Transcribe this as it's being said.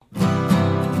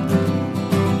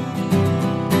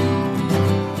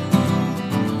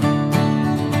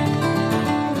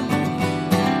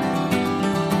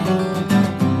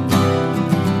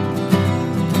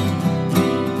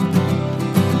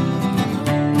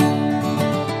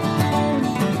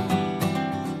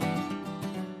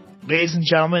Ladies and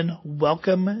gentlemen,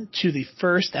 welcome to the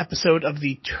first episode of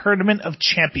the Tournament of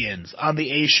Champions on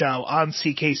the A Show on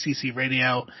CKCC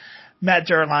Radio. Matt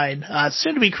Derline,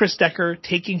 soon to be Chris Decker,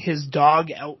 taking his dog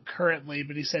out currently,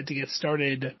 but he said to get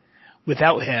started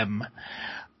without him.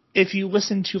 If you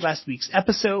listened to last week's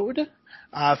episode,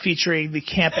 featuring the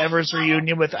Camp Evers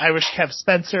reunion with Irish Kev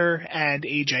Spencer and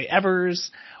AJ Evers,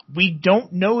 we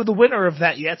don't know the winner of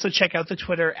that yet, so check out the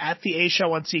Twitter at the A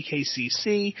Show on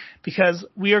CKCC, because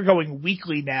we are going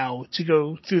weekly now to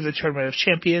go through the Tournament of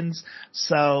Champions,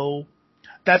 so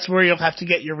that's where you'll have to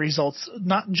get your results,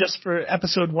 not just for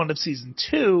episode 1 of season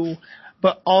 2,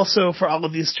 but also for all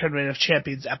of these Tournament of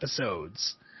Champions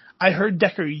episodes. I heard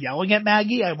Decker yelling at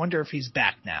Maggie. I wonder if he's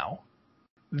back now.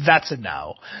 That's a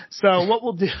no. So what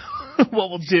we'll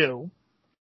do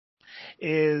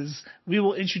is we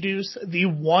will introduce the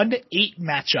 1-8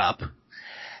 matchup,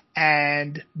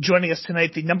 and joining us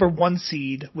tonight, the number 1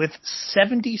 seed with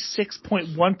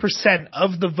 76.1%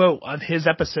 of the vote on his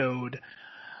episode,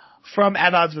 from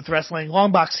At Odds with Wrestling,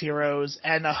 Longbox Heroes,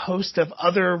 and a host of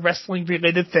other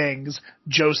wrestling-related things,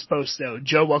 Joe Sposto.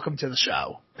 Joe, welcome to the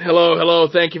show. Hello.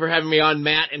 Thank you for having me on,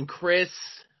 Matt and Chris.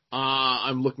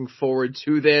 I'm looking forward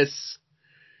to this.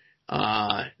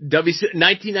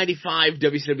 1995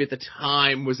 WCW at the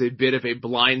time was a bit of a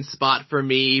blind spot for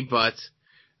me, but,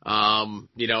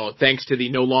 thanks to the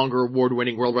no longer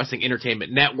award-winning World Wrestling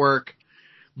Entertainment Network,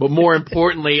 but more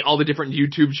importantly, all the different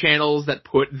YouTube channels that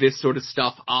put this sort of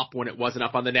stuff up when it wasn't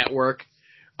up on the network,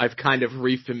 I've kind of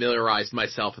refamiliarized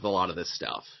myself with a lot of this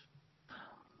stuff.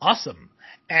 Awesome.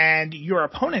 And your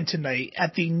opponent tonight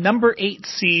at the number 8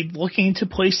 seed, looking to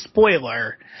play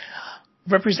spoiler,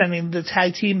 representing the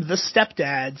tag team, the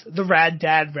Stepdads, the Rad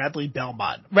Dad, Radley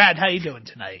Belmont. Rad, how you doing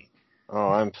tonight? Oh,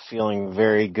 I'm feeling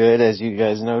very good. As you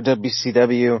guys know,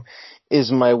 WCW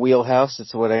is my wheelhouse.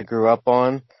 It's what I grew up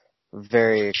on.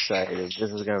 Very excited. This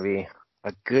is going to be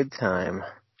a good time.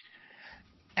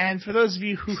 And for those of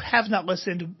you who have not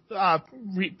listened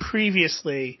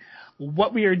previously,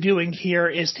 what we are doing here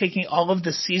is taking all of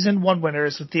the season 1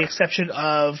 winners, with the exception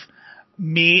of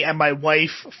me and my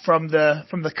wife from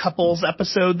the couples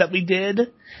episode that we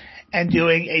did, and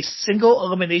doing a single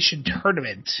elimination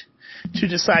tournament to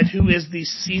decide who is the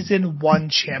season 1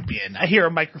 champion. I hear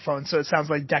a microphone, so it sounds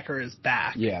like Decker is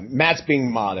back. Yeah, Matt's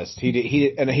being modest.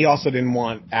 He also didn't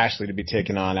want Ashley to be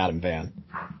taking on Adam Van.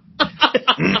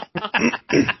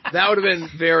 That would have been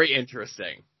very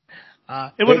interesting.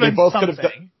 It would have been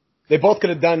something. They both could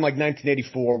have done like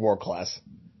 1984 World Class.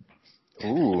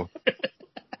 Ooh.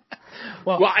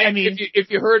 Well, I mean, if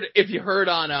you heard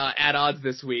on At Odds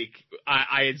this week,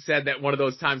 I had said that one of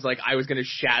those times, like, I was going to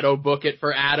shadow book it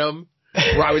for Adam,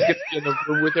 where I was going to be in the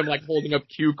room with him, like, holding up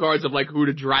cue cards of, like, who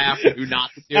to draft and who not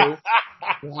to do,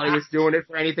 while he was doing it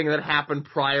for anything that happened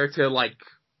prior to, like,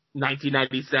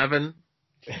 1997.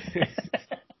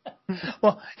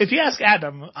 Well, if you ask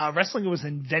Adam, wrestling was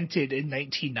invented in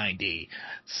 1990,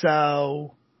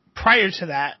 so prior to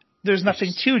that, there's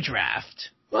nothing to draft.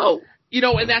 Well,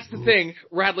 and that's the thing,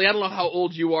 Radley, I don't know how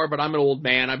old you are, but I'm an old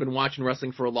man. I've been watching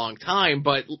wrestling for a long time,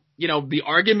 but, the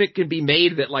argument can be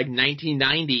made that, like,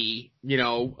 1990,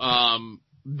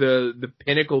 the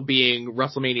pinnacle being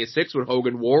WrestleMania 6 with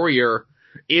Hogan Warrior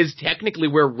is technically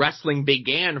where wrestling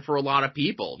began for a lot of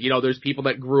people. There's people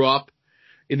that grew up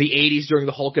in the 80s during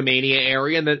the Hulkamania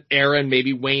era and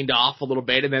maybe waned off a little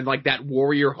bit, and then like that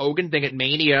Warrior Hogan thing at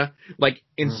Mania like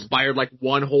inspired like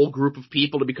one whole group of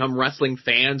people to become wrestling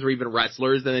fans or even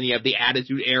wrestlers, and then you have the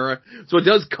Attitude Era. So it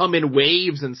does come in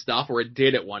waves and stuff, or it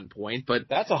did at one point, but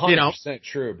that's 100%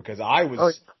 true, because I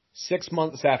was 6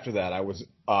 months after that, I was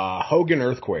Hogan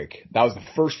Earthquake. That was the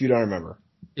first feud I remember.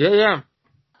 Yeah.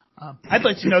 I'd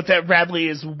like to note that Radley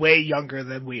is way younger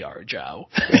than we are, Joe.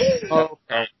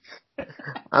 Okay.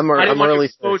 I'm I didn't want early.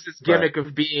 to expose this gimmick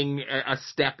of being a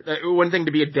one thing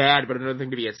to be a dad, but another thing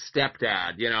to be a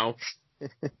stepdad,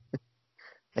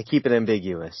 I keep it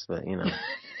ambiguous, but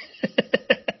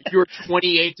You're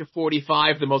 28 to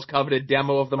 45, the most coveted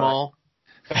demo of them all.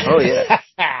 Oh yeah.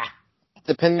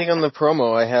 Depending on the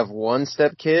promo, I have one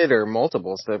stepkid or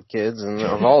multiple stepkids, and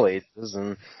of all ages,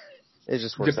 and it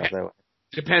just works out that way.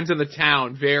 Depends on the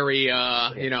town. Very,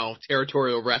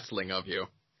 territorial wrestling of you.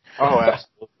 Oh,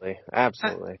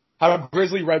 absolutely. How about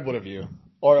Grizzly Redwood of you?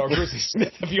 Or Grizzly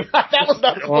Smith of you? That was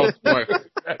not Oh,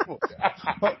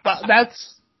 boy.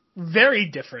 That's very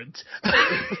different.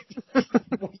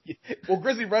 Well,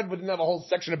 Grizzly Redwood didn't have a whole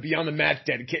section of Beyond the Mat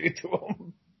dedicated to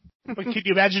him. But can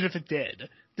you imagine if it did?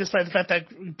 Despite the fact that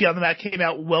Beyond the Mat came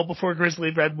out well before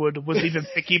Grizzly Redwood was even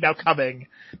thinking about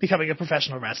becoming a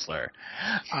professional wrestler.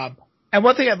 And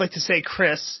one thing I'd like to say,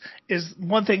 Chris, is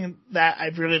one thing that I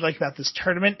really like about this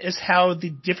tournament is how the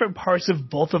different parts of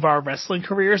both of our wrestling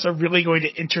careers are really going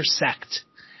to intersect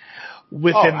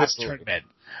within this tournament.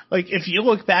 Like, if you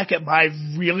look back at my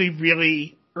really,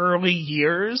 really early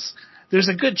years, there's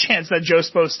a good chance that Joe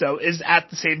Sposto is at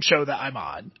the same show that I'm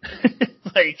on.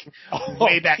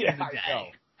 Way back in the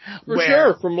day. For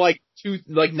sure, from like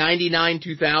 99,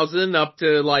 2000 up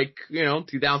to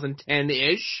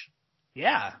 2010-ish.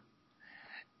 Yeah.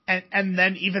 And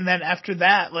then even then after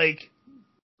that,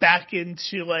 back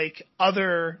into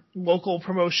other local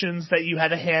promotions that you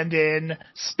had a hand in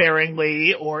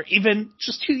sparingly, or even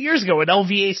just 2 years ago at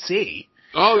LVAC.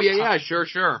 Oh yeah,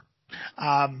 sure.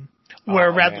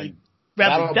 Where Radley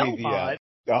Belmont.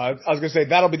 I was gonna say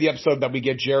that'll be the episode that we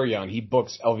get Jerry on. He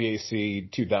books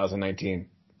LVAC 2019.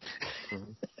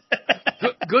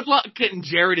 Good luck getting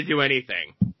Jerry to do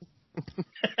anything.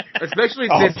 Especially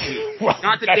this week. Well,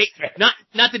 not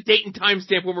the date and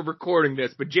timestamp when we're recording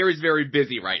this, but Jerry's very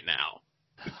busy right now.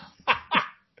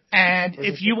 And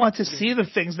if you want to see the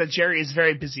things that Jerry is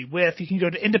very busy with, you can go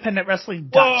to independentwrestling.p.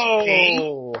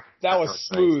 Whoa! That was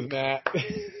smooth, Matt.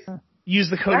 Use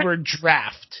the code word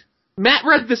DRAFT. Matt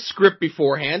read the script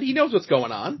beforehand. He knows what's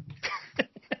going on.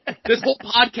 This whole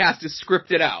podcast is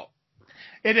scripted out.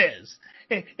 It is.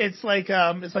 It's like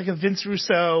a Vince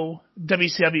Russo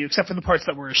WCW, except for the parts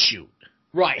that were a shoot.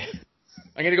 Right.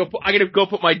 I'm gonna go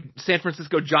put my San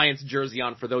Francisco Giants jersey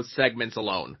on for those segments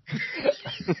alone.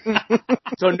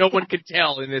 So no one can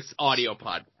tell in this audio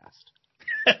podcast.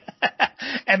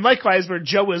 And likewise, where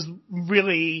Joe was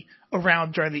really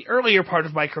around during the earlier part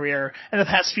of my career, and the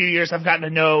past few years I've gotten to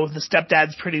know the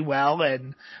stepdads pretty well,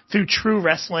 and through True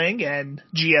Wrestling and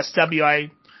GSW,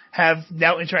 I have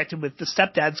now interacted with the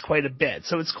stepdads quite a bit.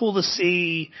 So it's cool to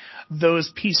see those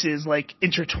pieces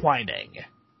intertwining.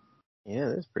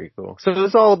 Yeah, that's pretty cool. So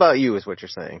it's all about you is what you're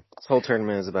saying. This whole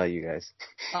tournament is about you guys.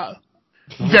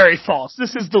 Very false.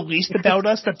 This is the least about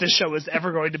us that this show is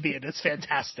ever going to be, and it's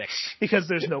fantastic because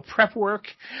there's no prep work.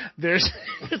 There's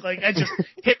I just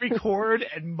hit record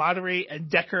and moderate, and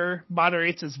Decker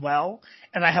moderates as well,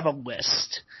 and I have a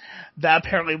list that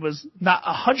apparently was not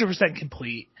 100%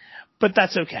 complete, but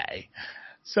that's okay.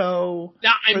 So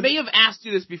now I may have asked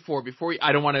you this before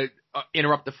I don't want to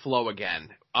interrupt the flow again.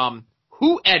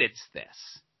 Who edits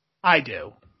this? I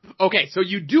do. Okay, so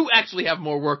you do actually have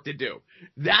more work to do.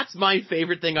 That's my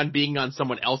favorite thing on being on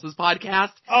someone else's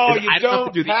podcast. Oh, I don't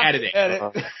have to do the editing.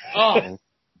 Oh,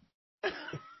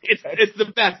 it's the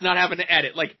best not having to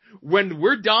edit. When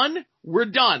we're done, we're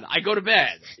done. I go to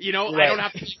bed. Right. I don't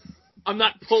have to. I'm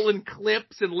not pulling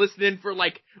clips and listening for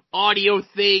audio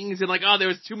things and there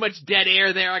was too much dead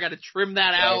air there. I got to trim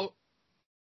that out.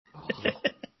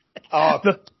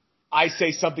 I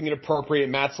say something inappropriate,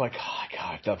 and Matt's like, "Oh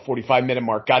God, the 45-minute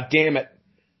mark. God damn it!"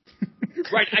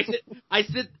 Right. I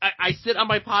sit on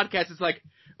my podcast. It's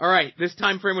all right, this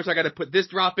time frame, which I got to put this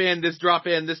drop in, this drop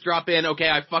in, this drop in. Okay,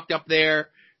 I fucked up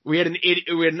there. We had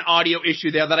an audio issue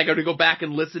there that I got to go back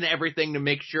and listen to everything to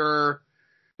make sure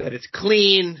that it's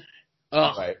clean.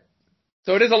 Ugh. Right.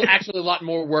 So it is actually a lot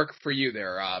more work for you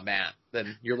there, Matt,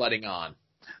 than you're letting on.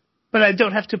 But I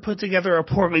don't have to put together a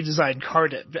poorly designed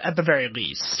card at the very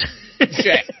least.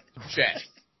 Check.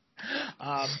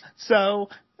 So,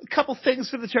 a couple things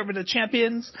for the Tournament of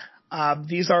Champions.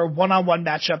 These are one-on-one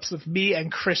matchups of me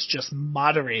and Chris just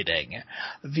moderating.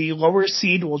 The lower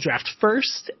seed will draft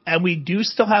first, and we do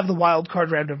still have the wild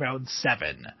card round of round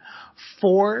 7.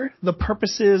 For the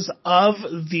purposes of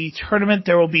the tournament,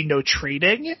 there will be no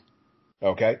trading.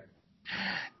 Okay.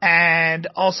 And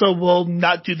also, we'll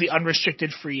not do the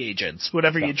unrestricted free agents.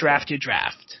 Whatever you draft, you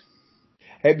draft.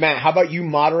 Hey, Matt, how about you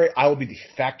moderate? I will be the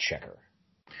fact checker.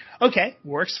 Okay,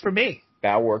 works for me.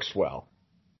 That works well.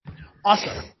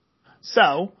 Awesome.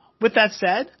 So, with that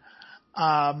said,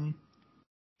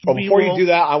 before you do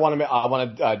that, I want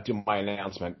to do my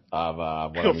announcement of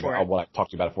what I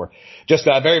talked to you about before. Just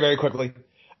very, very quickly.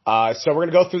 So we're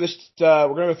gonna go through this. We're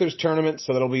gonna go through this tournament.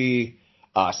 So that'll be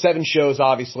 7 shows,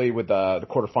 obviously, with the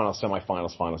quarterfinals,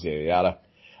 semifinals, finals, yada yada.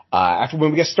 After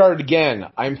when we get started again,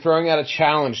 I'm throwing out a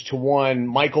challenge to one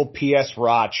Michael P.S.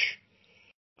 Roch.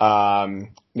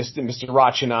 Mr.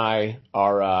 Roch and I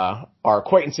are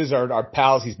acquaintances, our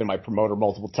pals. He's been my promoter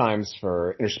multiple times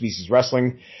for Interspecies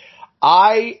Wrestling.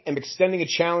 I am extending a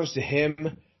challenge to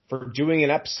him for doing an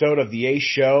episode of the A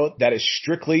Show that is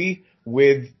strictly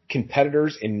with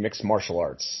competitors in mixed martial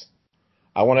arts.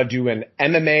 I want to do an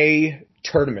MMA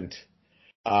tournament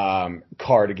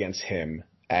card against him,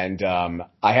 and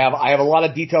I have a lot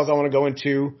of details I want to go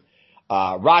into.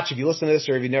 Roch, if you listen to this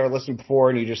or if you've never listened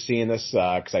before and you're just seeing this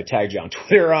because I tagged you on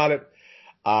Twitter on it,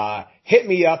 Hit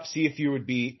me up, see if you would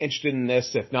be interested in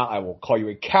this. If not, I will call you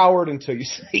a coward until you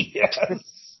say yes.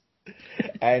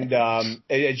 And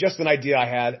it's just an idea I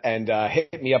had, and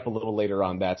hit me up a little later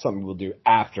on that. Something we'll do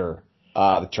after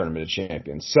the Tournament of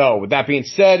Champions. So, with that being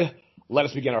said, let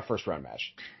us begin our first round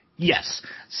match. Yes.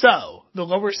 So, the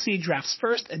lower seed drafts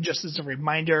first, and just as a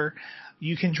reminder,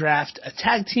 you can draft a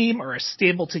tag team or a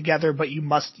stable together, but you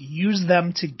must use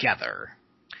them together.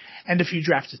 And if you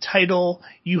draft a title,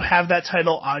 you have that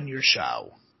title on your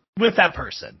show with that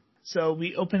person. So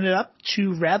we open it up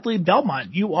to Radley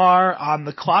Belmont. You are on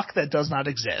the clock that does not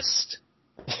exist.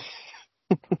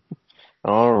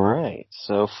 All right.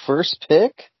 So first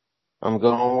pick, I'm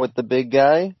going with the big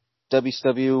guy,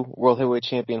 WCW World Heavyweight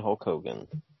Champion Hulk Hogan.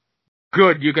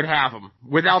 Good, you could have him.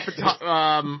 Without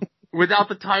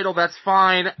the title, that's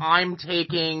fine. I'm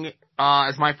taking,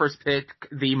 as my first pick,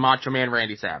 the Macho Man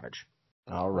Randy Savage.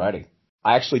 Alrighty.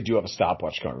 I actually do have a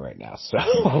stopwatch going right now,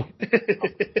 so.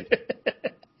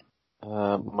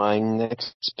 My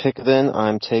next pick then,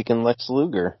 I'm taking Lex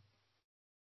Luger.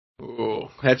 Ooh,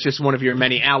 that's just one of your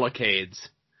many allocades.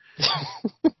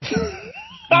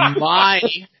 My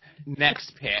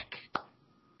next pick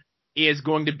is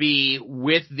going to be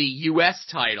with the U.S.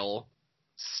 title,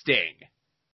 Sting.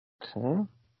 Okay.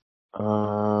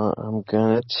 I'm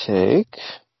gonna take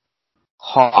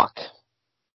Hawk.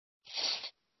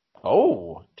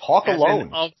 Oh, Talk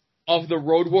alone. Of the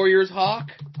Road Warriors Hawk?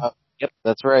 Yep,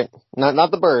 that's right.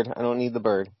 Not the bird. I don't need the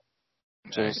bird.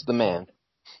 Just the man.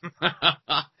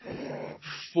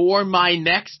 For my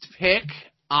next pick,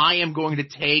 I am going to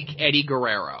take Eddie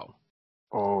Guerrero.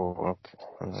 Oh, okay.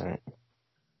 All right.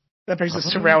 That brings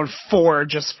us to round 4,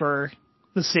 just for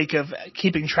the sake of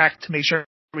keeping track to make sure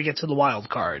we get to the wild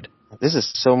card. This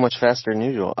is so much faster than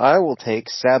usual. I will take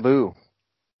Sabu.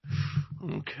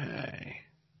 Okay.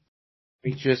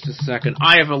 Wait just a second.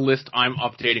 I have a list I'm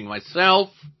updating myself.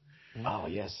 Oh,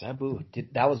 yeah, Sabu.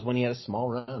 That was when he had a small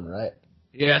run, right?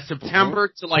 Yeah,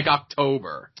 September to like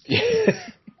October.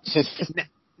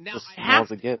 Now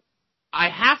I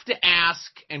have to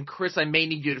ask, and Chris, I may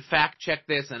need you to fact check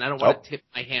this, and I don't want to tip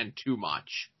my hand too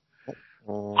much.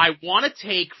 I want to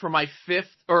take for my this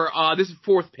is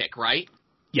 4th pick, right?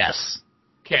 Yes.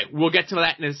 Okay, we'll get to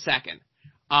that in a second.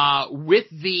 With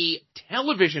the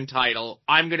television title,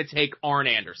 I'm going to take Arn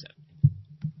Anderson.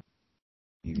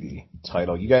 TV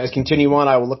title. You guys continue on.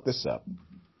 I will look this up.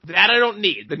 That I don't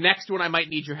need. The next one I might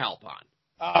need your help on.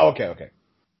 Oh, okay.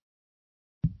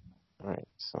 All right,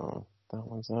 so that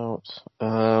one's out.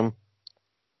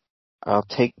 I'll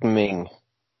take Ming.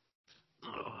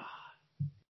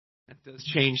 That does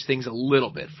change things a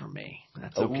little bit for me.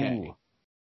 That's okay. Ooh.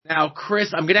 Now,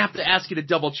 Chris, I'm going to have to ask you to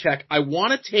double check. I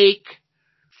want to take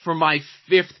for my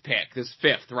 5th pick, this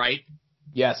 5th, right?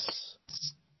 Yes.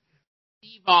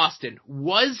 Steve Austin.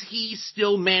 Was he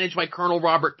still managed by Colonel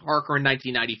Robert Parker in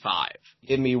 1995?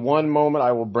 Give me one moment.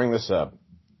 I will bring this up.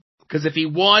 Because if he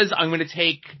was, I'm going to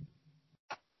take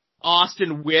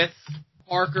Austin with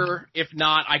Parker. If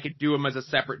not, I could do him as a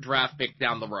separate draft pick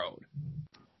down the road.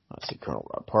 Let's see, Colonel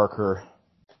Rob Parker.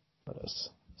 Let us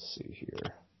see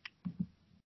here.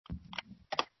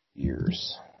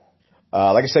 Years.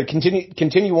 Like I said,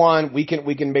 continue on. We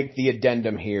can make the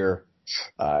addendum here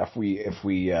if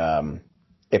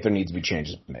there needs to be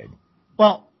changes made.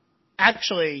 Well,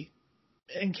 actually,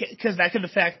 because that could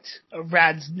affect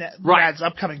Rad's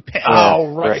upcoming pick.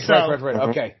 Oh, right. Mm-hmm.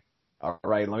 Okay. All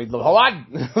right. Hold on.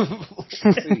 Let's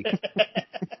see.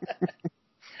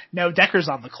 No, Decker's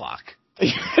on the clock.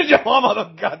 I'm on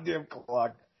the goddamn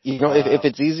clock. You know, if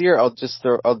it's easier,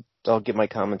 I'll get my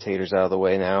commentators out of the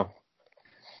way now.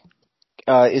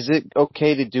 Is it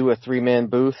okay to do a 3-man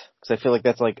booth? Because I feel like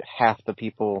that's like half the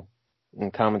people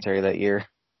in commentary that year.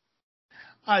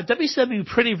 WCW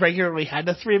pretty regularly had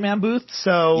a 3-man booth,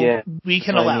 so we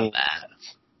can allow that.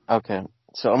 Okay,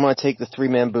 so I'm going to take the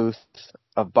 3-man booth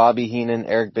of Bobby Heenan,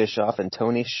 Eric Bischoff, and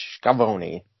Tony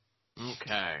Schiavone.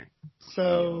 Okay.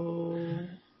 So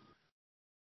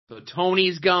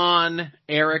Tony's gone,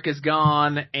 Eric is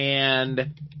gone,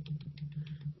 and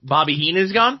Bobby Heenan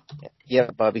is gone?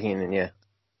 Yeah, Bobby Heenan, yeah.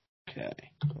 Okay.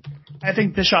 I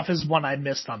think Bischoff is one I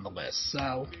missed on the list,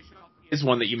 so. Is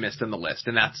one that you missed on the list,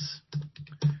 and that's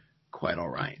quite all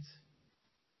right.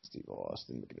 Steve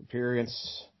Austin, make an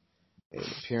appearance.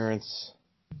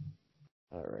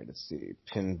 All right, let's see.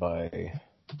 Pinned by.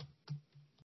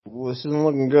 Ooh, this isn't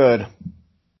looking good.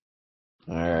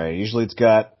 All right, usually it's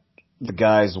got the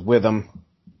guys with him.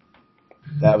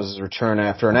 That was his return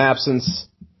after an absence.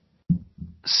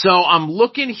 So I'm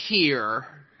looking here,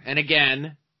 and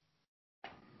again,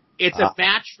 it's a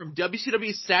match from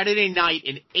WCW Saturday Night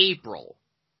in April.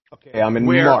 Okay, I'm in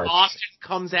where March. Austin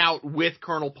comes out with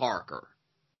Colonel Parker.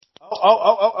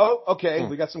 Okay.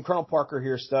 We got some Colonel Parker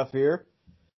here stuff here.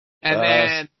 And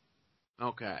then,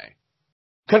 okay.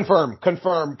 Confirm.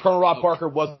 Colonel Rob Parker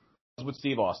was with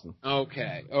Steve Austin.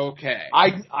 Okay.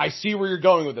 I see where you're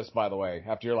going with this, by the way,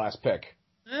 after your last pick.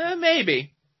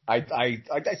 Maybe. I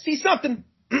see something.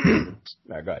 No,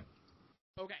 go ahead.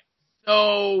 Okay.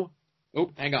 So,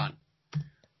 hang on.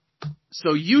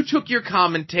 So you took your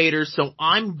commentator, so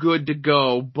I'm good to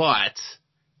go, but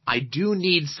I do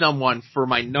need someone for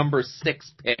my number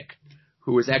 6 pick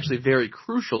who is actually very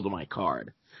crucial to my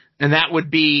card. And that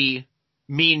would be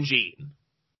Mean Gene.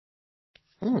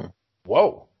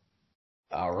 Whoa.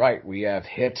 All right. We have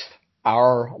hit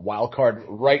our wild card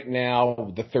right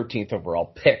now, the 13th overall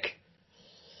pick.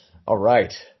 All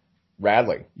right.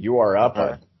 Radley, you are up.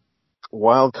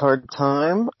 Wild card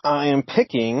time. I am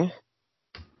picking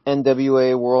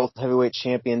NWA World Heavyweight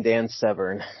Champion Dan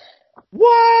Severn.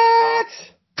 What?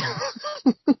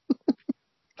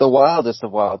 The wildest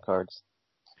of wild cards.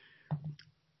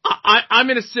 I'm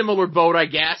in a similar boat, I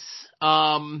guess.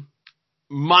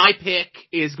 My pick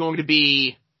is going to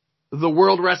be the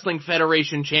World Wrestling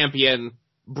Federation champion,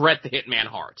 Bret the Hitman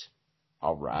Hart.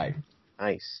 All right.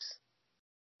 Nice.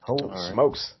 Holy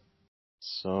smokes.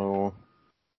 So,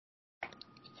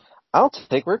 I'll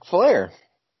take Ric Flair.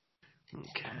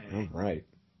 Okay. All right.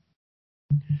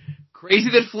 Crazy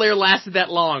that Flair lasted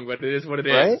that long, but it is what it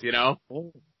is, you know?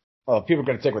 Well, people are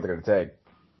going to take what they're going to take.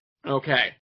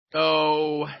 Okay.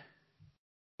 So,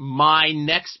 my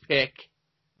next pick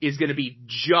is going to be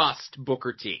just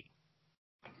Booker T.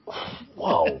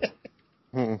 Whoa.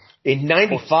 In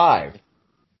 95.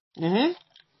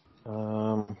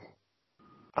 Mm-hmm.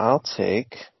 I'll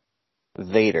take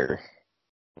Vader.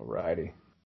 Alrighty.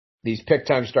 These pick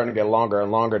times are starting to get longer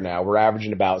and longer now. We're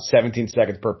averaging about 17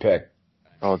 seconds per pick.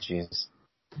 Oh, jeez.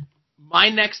 My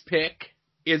next pick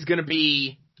is going to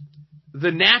be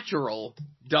the natural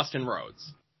Dustin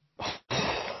Rhodes.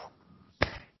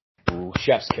 Ooh,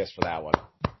 chef's kiss for that one.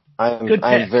 I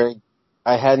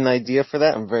had an idea for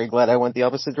that. I'm very glad I went the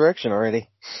opposite direction already.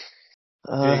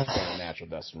 Big fan of natural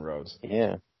Dustin Rhodes.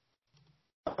 Yeah.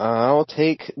 I'll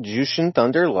take Jushin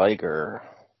Thunder Liger.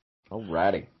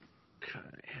 Alrighty. Okay,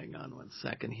 hang on one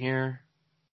second here.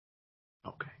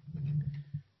 Okay.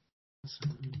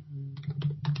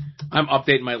 I'm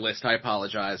updating my list. I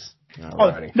apologize.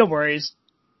 Alrighty. Oh, no worries.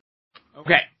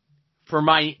 Okay. For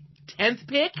my 10th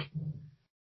pick,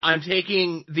 I'm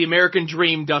taking the American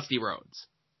Dream, Dusty Rhodes.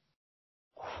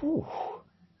 Whew.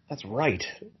 That's right.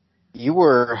 You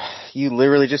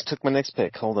literally just took my next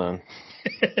pick. Hold on.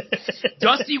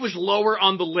 Dusty was lower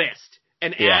on the list,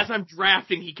 and as I'm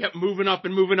drafting, he kept moving up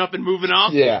and moving up and moving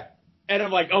up. Yeah. And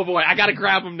I'm like, oh boy, I gotta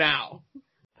grab him now.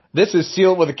 This is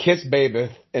sealed with a kiss, baby,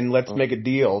 and let's make a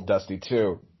deal, Dusty,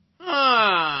 too.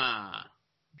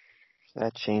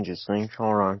 That changes things.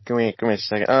 Hold on. Give me a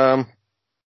second.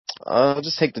 I'll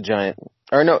just take the Giant.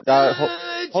 Or no,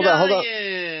 hold on.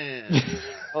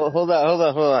 Hold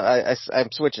on. I'm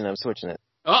switching it.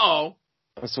 Uh-oh.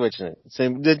 I'm switching it. So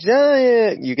the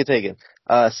Giant, you can take it.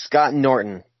 Scott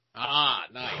Norton.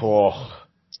 Nice. Oh.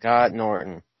 Scott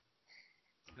Norton.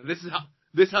 This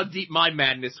is how deep my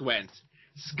madness went.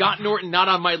 Scott Norton not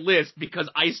on my list because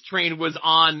Ice Train was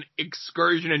on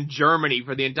excursion in Germany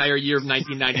for the entire year of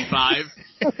 1995.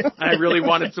 And I really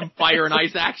wanted some fire and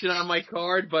ice action on my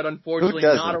card, but unfortunately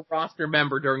not a roster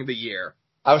member during the year.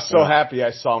 I was so happy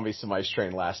I saw me some Ice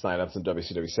Train last night on some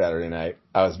WCW Saturday night.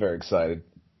 I was very excited.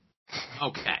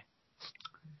 Okay.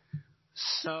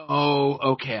 So,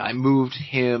 I moved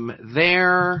him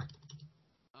there.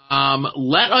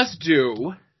 Let us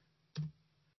do...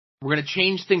 We're going to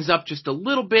change things up just a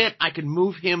little bit. I can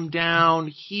move him down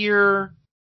here.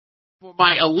 For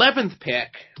my 11th pick,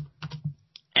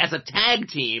 as a tag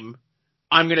team,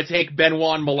 I'm going to take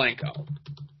Benoit and Malenko.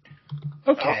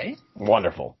 Okay. Oh,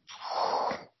 wonderful.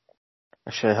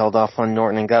 I should have held off on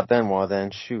Norton and got Benoit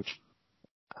then. Shoot.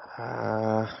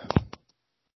 I'm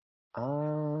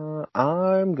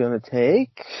going to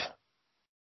take...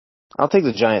 I'll take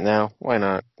the Giant now. Why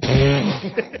not?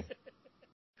 There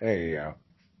you go.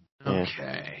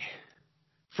 Okay.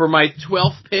 For my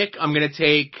 12th pick, I'm going to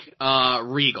take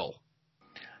Regal.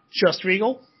 Just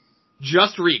Regal?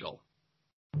 Just Regal.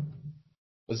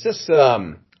 Was this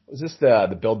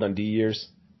the Bill Dundee years?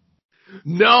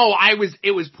 No,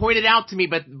 it was pointed out to me,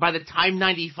 but by the time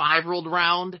 95 rolled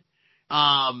around,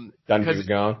 Dundee was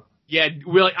gone? Yeah,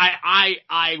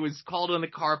 I was called on the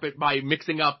carpet by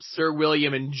mixing up Sir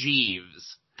William and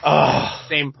Jeeves.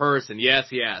 Same person. Yes.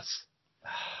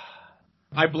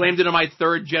 I blamed it on my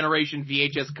third generation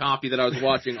VHS copy that I was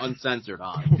watching uncensored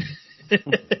on.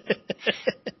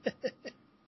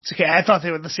 It's okay. I thought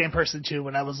they were the same person too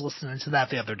when I was listening to that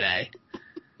the other day.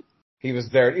 He was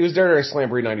there. He was there during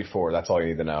Slamboree '94. That's all you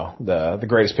need to know. The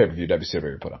greatest pay-per-view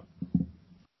WCW put on.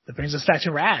 That brings us back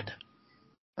to Rad.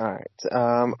 All right.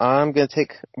 I'm gonna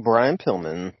take Brian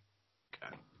Pillman.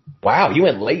 Wow, you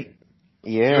went late.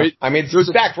 Yeah. I mean, it's a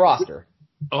stacked roster.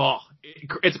 Oh,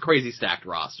 it's a crazy stacked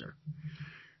roster.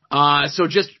 So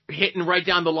just hitting right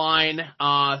down the line,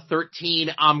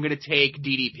 13, I'm going to take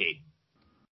DDP.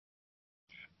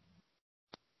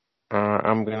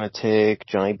 I'm gonna take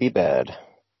Johnny B. Bad.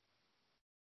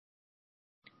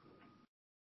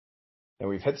 And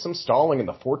we've hit some stalling in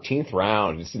the 14th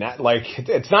round. It's not like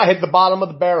it's not hit the bottom of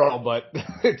the barrel, but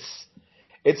this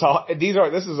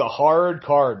is a hard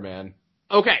card, man.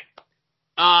 Okay.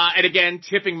 And again,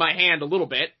 tipping my hand a little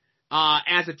bit.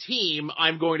 As a team,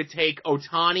 I'm going to take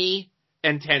Otani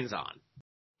and Tenzan.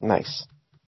 Nice.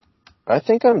 I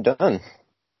think I'm done.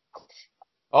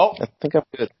 Oh, I think I'm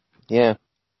good. Yeah.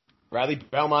 Bradley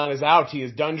Belmont is out. He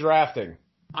is done drafting.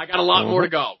 I got a lot more to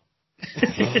go.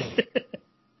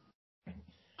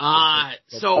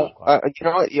 So you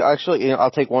know what? Actually,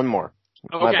 I'll take one more.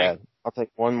 Okay. My bad. I'll take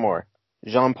one more.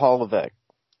 Jean-Paul Levesque.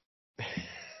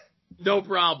 no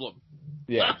problem.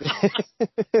 Yeah.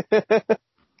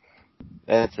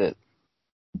 That's it.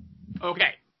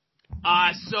 Okay.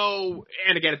 So,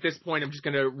 and again, at this point, I'm just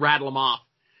going to rattle them off.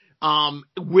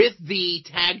 With the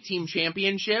tag team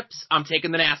championships, I'm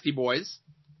taking the Nasty Boys.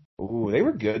 Ooh, they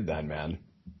were good then, man.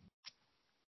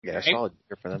 Yeah, Okay. solid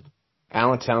year for them.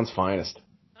 Allentown's finest.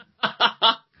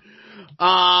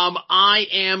 I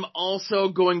am also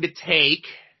going to take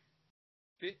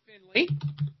Fit Finley.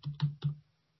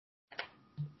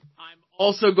 I'm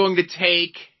also going to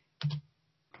take,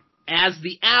 as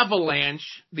the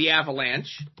Avalanche.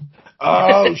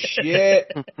 Oh,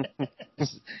 shit.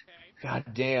 God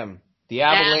damn. The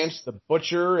Avalanche, the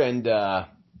Butcher, and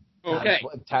Okay.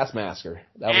 Taskmaster.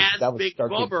 As That was Big Starcade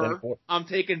Bubber, 24. I'm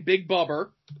taking Big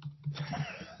Bubber.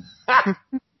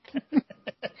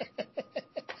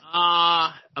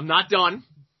 I'm not done.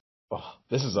 Oh,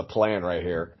 this is a plan right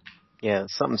here. Yeah,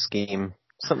 something scheming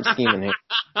here.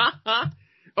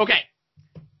 Okay.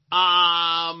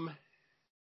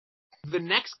 The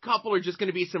next couple are just going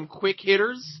to be some quick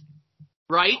hitters,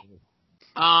 right?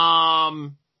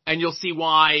 And you'll see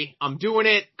why I'm doing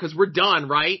it, because we're done,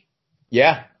 right?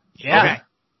 Yeah. Yeah.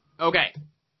 Okay.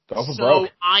 Go for So broke.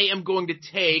 I am going to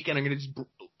take, and I'm going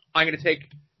to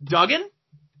take Duggan.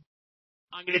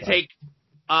 I'm going to take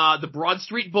the Broad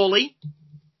Street Bully.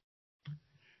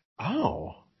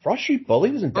 Oh. Frost Street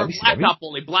Bully was in Or WCW? Blacktop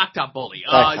Bully.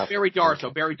 Blacktop. Barry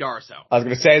Darso. I was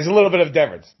going to say, it's a little bit of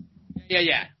difference.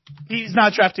 Yeah. He's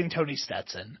not drafting Tony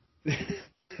Stetson.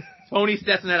 Tony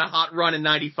Stetson had a hot run in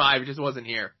 '95. It just wasn't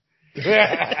here.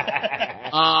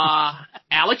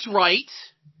 Alex Wright.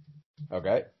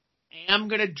 Okay. I'm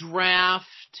going to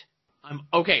draft. I'm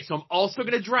also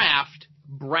going to draft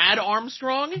Brad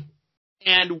Armstrong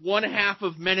and one half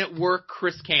of Men at Work,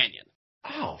 Chris Canyon.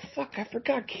 Oh, fuck. I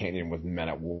forgot Canyon was Men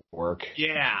at Work.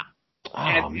 Yeah.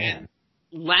 Oh, man.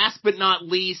 Last but not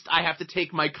least, I have to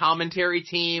take my commentary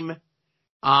team.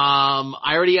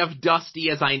 I already have Dusty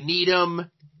as I need him.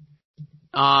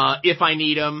 If I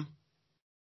need him.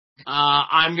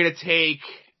 I'm going to take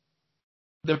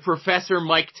the Professor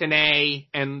Mike Tenay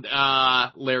and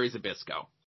Larry Zbyszko.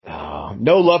 Oh,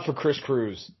 no love for Chris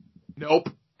Cruz. Nope.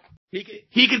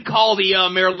 He could call the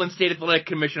Maryland State Athletic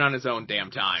Commission on his own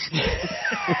damn time.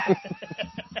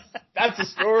 That's a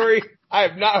story I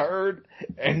have not heard,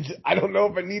 and I don't know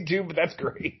if I need to, but that's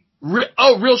great.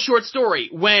 Real short story.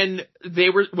 When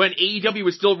AEW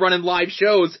was still running live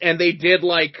shows and they did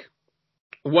like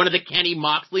one of the Kenny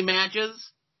Moxley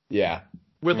matches. Yeah.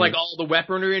 With like all the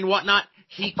weaponry and whatnot.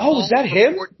 Was that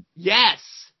him? Yes.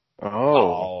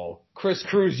 Oh, Chris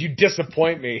Cruz, you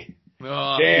disappoint me.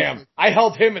 Damn. I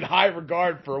held him in high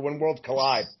regard for When Worlds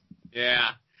Collide. Yeah.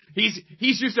 He's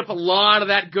used up a lot of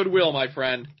that goodwill, my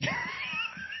friend.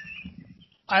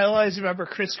 I always remember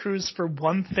Chris Cruz for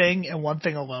one thing and one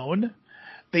thing alone.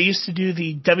 They used to do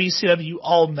the WCW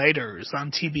All-Nighters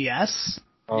on TBS.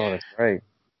 Oh, that's right.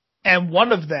 And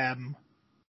one of them,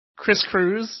 Chris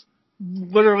Cruz,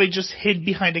 literally just hid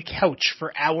behind a couch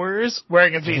for hours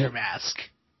wearing a Vader mask.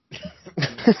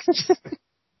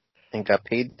 And got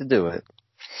paid to do it.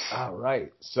 All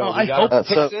right. So Well, we got our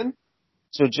picks in.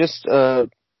 So just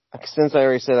since I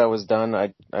already said I was done,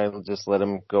 I'll just let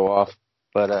him go off.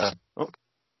 But are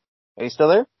you still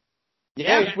there?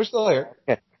 Yeah, we're still here.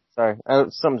 Okay. Sorry,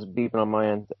 something's beeping on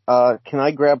my end. Can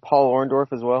I grab Paul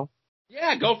Orndorff as well?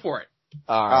 Yeah, go for it.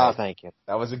 All right. Thank you.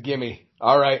 That was a gimme.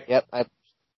 All right. Yep.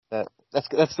 That's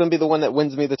going to be the one that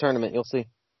wins me the tournament. You'll see.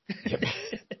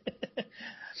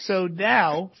 So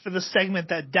now, for the segment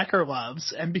that Decker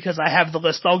loves, and because I have the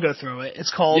list, I'll go through it.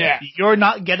 It's called You're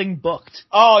Not Getting Booked.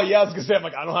 Oh, yeah, I was going to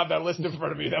say, I don't have that list in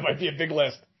front of me. That might be a big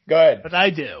list. Go ahead. But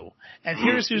I do. And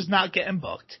here's who's not getting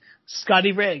booked.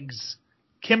 Scotty Riggs,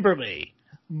 Kimberly,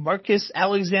 Marcus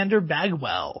Alexander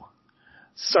Bagwell,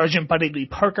 Sergeant Buddy Lee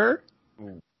Parker,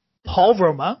 Paul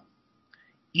Roma,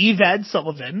 Evad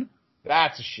Sullivan.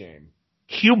 That's a shame.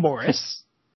 Hugh Morris,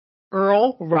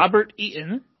 Earl Robert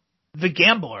Eaton, The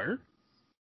Gambler.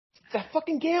 That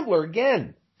fucking Gambler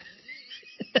again.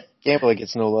 Gambler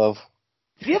gets no love.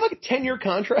 Did he have a 10-year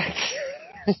contract?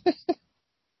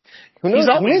 Who knows?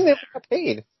 He never got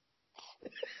paid.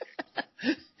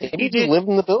 Maybe he just lived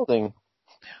in the building.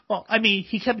 Well, I mean,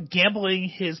 he kept gambling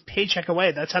his paycheck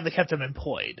away. That's how they kept him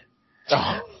employed.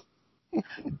 Oh.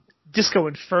 Disco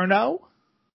Inferno,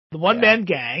 The One Man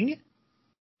Gang,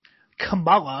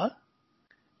 Kamala,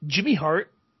 Jimmy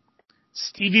Hart,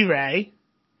 Stevie Ray,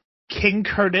 King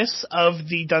Curtis of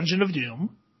the Dungeon of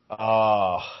Doom,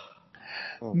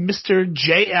 Mr.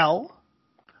 JL,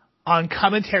 on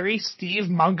commentary Steve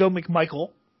Mongo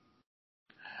McMichael,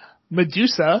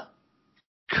 Medusa,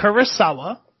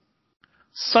 Kurosawa,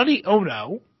 Sonny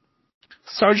Ono,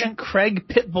 Sergeant Craig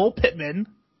Pitbull Pittman,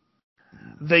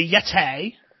 The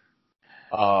Yeti.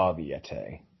 Oh, the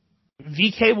Yeti.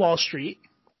 VK Wall Street,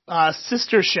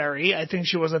 Sister Sherry, I think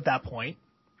she was at that point.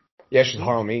 Yeah, she's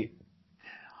Harlem Heat.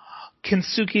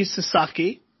 Kensuke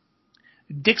Sasaki,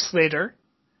 Dick Slater,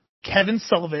 Kevin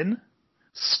Sullivan,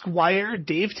 Squire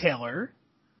Dave Taylor,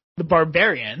 The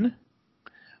Barbarian,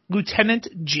 Lieutenant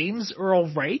James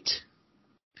Earl Wright,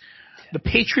 The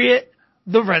Patriot,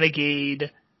 The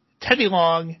Renegade, Teddy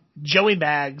Long, Joey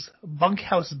Maggs,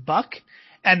 Bunkhouse Buck,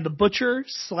 and The Butcher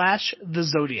 / The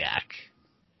Zodiac.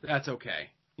 That's okay.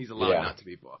 He's allowed not to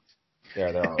be booked.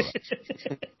 Yeah, they're all right.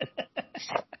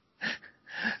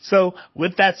 So,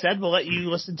 with that said, we'll let you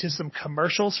listen to some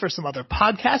commercials for some other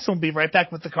podcasts, and we'll be right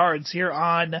back with the cards here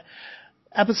on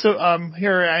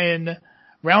here in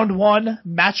round 1,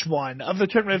 match 1 of the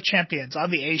Tournament of Champions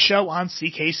on the A Show on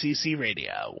CKCC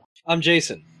Radio. I'm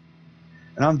Jason.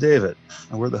 And I'm David,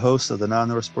 and we're the hosts of the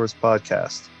Non-North Sports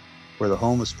Podcast. We're the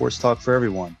home of sports talk for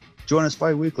everyone. Join us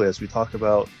bi-weekly as we talk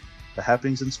about the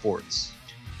happenings in sports.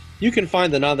 You can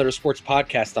find the Non-North Sports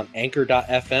Podcast on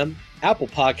Anchor.fm, Apple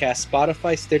Podcasts,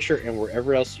 Spotify, Stitcher, and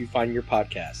wherever else you find your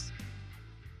podcasts.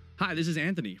 Hi, this is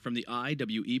Anthony from the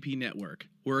IWEP Network.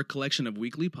 We're a collection of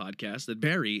weekly podcasts that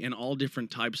vary in all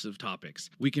different types of topics.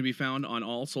 We can be found on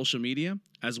all social media,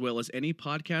 as well as any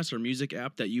podcast or music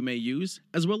app that you may use,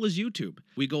 as well as YouTube.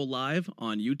 We go live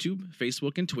on YouTube,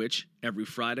 Facebook, and Twitch every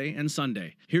Friday and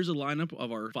Sunday. Here's a lineup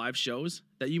of our 5 shows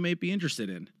that you may be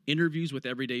interested in. Interviews with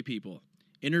everyday people.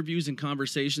 Interviews and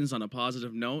conversations on a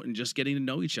positive note and just getting to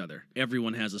know each other.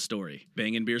 Everyone has a story.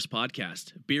 Bangin' Beers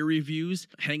Podcast. Beer reviews,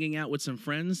 hanging out with some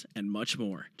friends, and much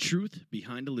more. Truth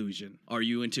behind illusion. Are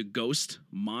you into ghosts,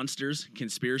 monsters,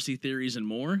 conspiracy theories, and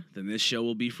more? Then this show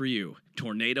will be for you.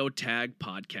 Tornado Tag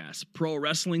Podcast. Pro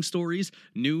wrestling stories,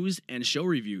 news, and show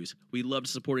reviews. We love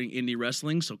supporting indie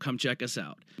wrestling, so come check us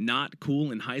out. Not Cool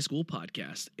in High School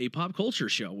Podcast. A pop culture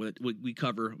show. We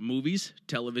cover movies,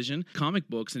 television, comic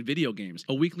books, and video games.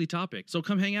 A weekly topic. So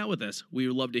come hang out with us. We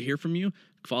would love to hear from you.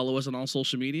 Follow us on all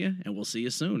social media, and we'll see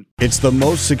you soon. It's the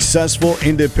most successful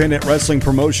independent wrestling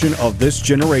promotion of this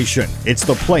generation. It's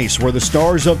the place where the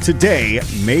stars of today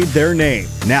made their name.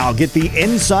 Now get the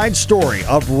inside story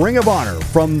of Ring of Honor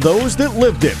from those that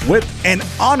lived it with an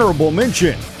honorable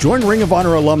mention. Join Ring of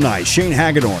Honor alumni Shane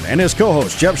Hagedorn and his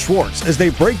co-host Jeff Schwartz as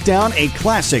they break down a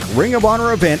classic Ring of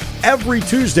Honor event every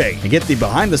Tuesday and get the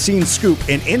behind-the-scenes scoop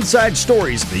and inside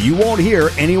stories that you won't hear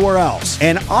anywhere else.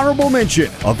 An honorable mention,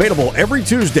 available every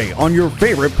Tuesday on your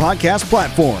favorite podcast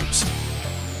platforms.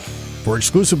 For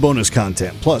exclusive bonus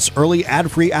content, plus early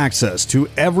ad-free access to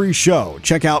every show,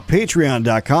 check out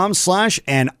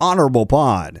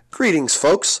patreon.com/anhonorablepod. Greetings,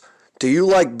 folks. Do you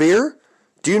like beer?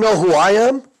 Do you know who I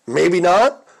am? Maybe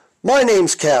not. My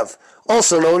name's Kev,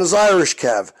 also known as Irish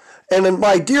Kev. And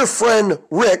my dear friend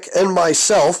Rick and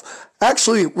myself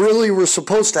actually really were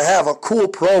supposed to have a cool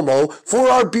promo for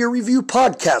our beer review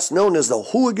podcast known as the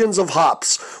Hooligans of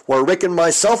Hops, where Rick and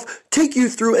myself take you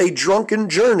through a drunken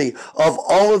journey of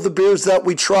all of the beers that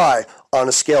we try. On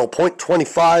a scale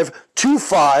 0.25 to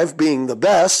 5 being the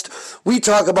best, we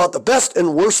talk about the best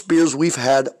and worst beers we've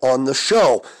had on the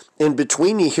show. In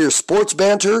between, you hear sports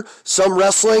banter, some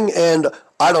wrestling, and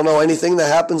I don't know, anything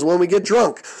that happens when we get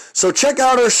drunk. So check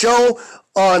out our show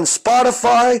on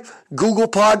Spotify, Google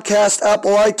Podcast,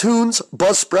 Apple iTunes,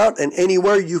 Buzzsprout, and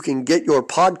anywhere you can get your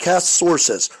podcast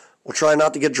sources. We'll try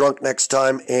not to get drunk next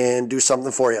time and do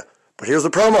something for you. But here's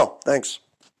the promo. Thanks.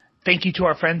 Thank you to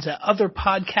our friends at other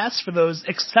podcasts for those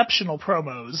exceptional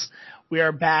promos. We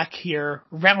are back here,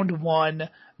 round 1,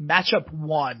 matchup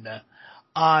 1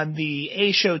 on the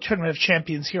A-Show Tournament of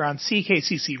Champions here on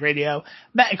CKCC Radio.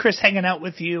 Matt and Chris hanging out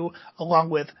with you, along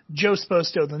with Joe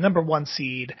Sposto, the number 1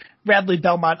 seed, Bradley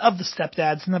Belmont of the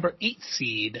Stepdads, the number 8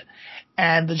 seed.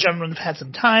 And the gentlemen have had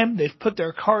some time. They've put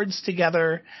their cards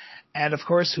together. And, of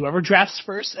course, whoever drafts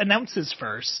first announces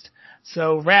first.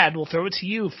 So, Rad, we'll throw it to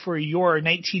you for your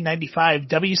 1995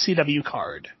 WCW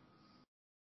card.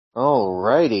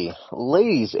 Alrighty.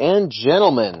 Ladies and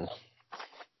gentlemen,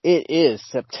 it is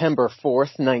September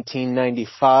 4th,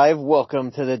 1995.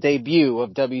 Welcome to the debut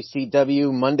of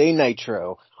WCW Monday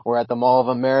Nitro. We're at the Mall of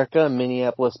America in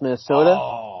Minneapolis, Minnesota.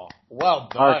 Oh, well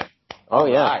done.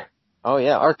 Yeah.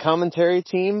 Our commentary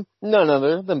team, none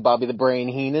other than Bobby the Brain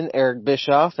Heenan, Eric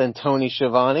Bischoff, and Tony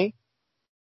Schiavone.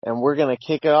 And we're going to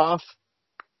kick it off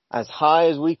as high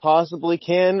as we possibly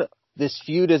can. This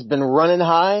feud has been running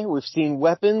high. We've seen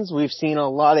weapons. We've seen a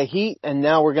lot of heat. And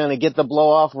now we're going to get the blow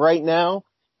off right now.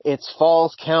 It's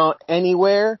Falls Count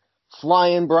Anywhere.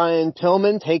 Flying Brian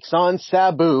Pillman takes on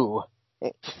Sabu.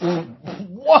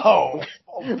 Whoa!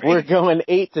 We're going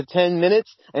 8 to 10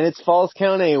 minutes, and it's Falls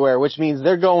Count Anywhere, which means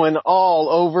they're going all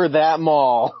over that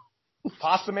mall.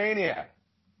 Pastamania.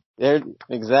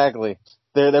 Exactly.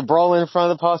 They're brawling in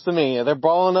front of the Pastamania. They're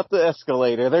brawling up the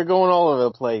escalator. They're going all over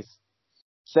the place.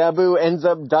 Sabu ends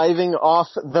up diving off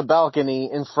the balcony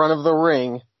in front of the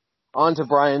ring onto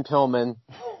Brian Pillman.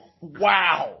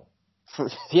 Wow.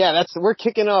 Yeah, we're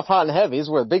kicking off hot and heavy. This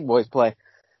is where the big boys play.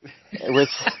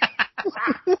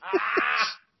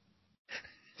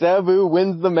 Sabu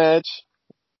wins the match.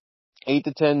 8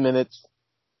 to 10 minutes.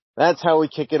 That's how we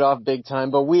kick it off big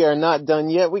time, but we are not done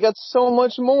yet. We got so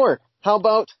much more. How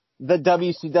about the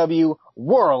WCW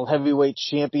World Heavyweight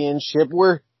Championship?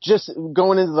 We're just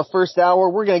going into the first hour.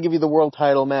 We're going to give you the world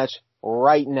title match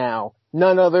right now.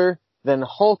 None other than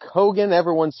Hulk Hogan,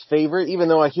 everyone's favorite, even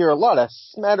though I hear a lot of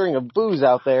smattering of boos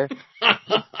out there.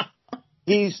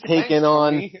 He's taking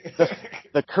on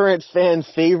the current fan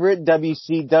favorite,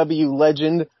 WCW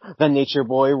legend, the Nature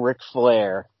Boy, Ric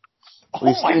Flair. Oh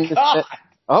my God!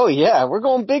 Oh yeah, we're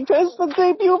going big. That's the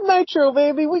debut of Nitro,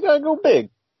 baby. We gotta go big.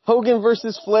 Hogan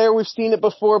versus Flair, we've seen it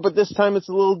before, but this time it's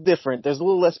a little different. There's a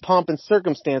little less pomp and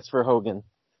circumstance for Hogan.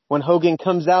 When Hogan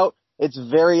comes out, it's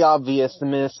very obvious the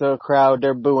Minnesota crowd,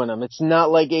 they're booing him. It's not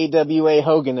like AWA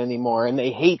Hogan anymore, and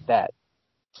they hate that.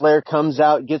 Flair comes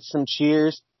out, gets some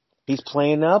cheers. He's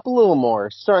playing up a little more,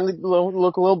 starting to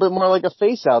look a little bit more like a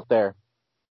face out there.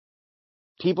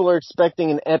 People are expecting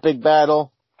an epic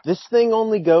battle. This thing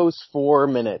only goes 4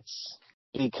 minutes,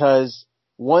 because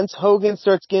once Hogan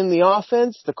starts getting the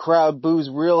offense, the crowd boos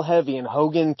real heavy, and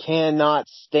Hogan cannot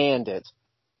stand it,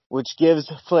 which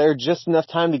gives Flair just enough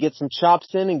time to get some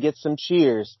chops in and get some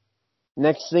cheers.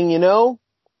 Next thing you know,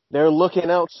 they're looking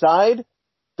outside.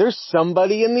 There's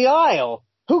somebody in the aisle.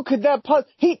 Who could that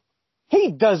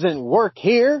He doesn't work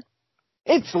here.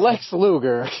 It's Lex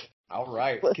Luger. All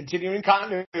right. Continuing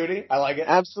continuity. I like it.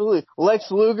 Absolutely.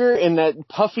 Lex Luger in that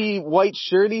puffy white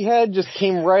shirt he had just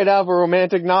came right out of a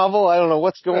romantic novel. I don't know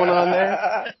what's going on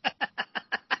there.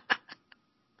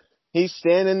 He's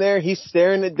standing there. He's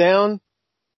staring it down.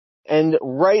 And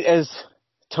right as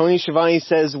Tony Schiavone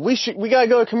says, we gotta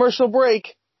go to commercial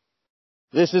break,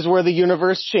 this is where the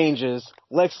universe changes.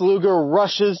 Lex Luger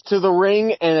rushes to the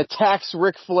ring and attacks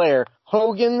Ric Flair.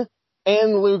 Hogan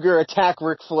and Luger attack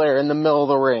Ric Flair in the middle of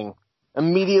the ring.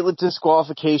 Immediate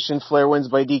disqualification. Flair wins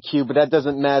by DQ, but that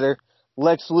doesn't matter.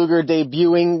 Lex Luger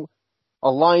debuting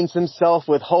aligns himself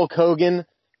with Hulk Hogan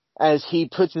as he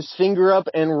puts his finger up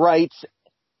and writes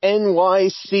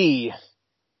NYC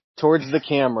towards the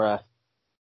camera.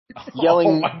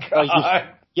 Yelling,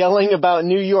 yelling about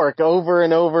New York over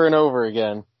and over and over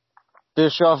again.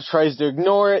 Bischoff tries to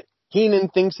ignore it. Heenan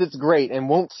thinks it's great and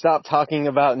won't stop talking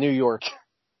about New York.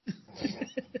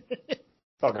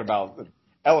 Talking about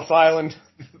Ellis Island.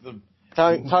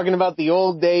 Talking about the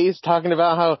old days, talking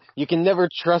about how you can never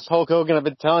trust Hulk Hogan. I've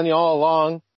been telling you all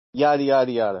along. Yada,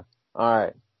 yada, yada.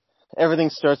 Alright. Everything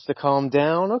starts to calm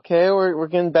down. Okay, we're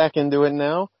getting back into it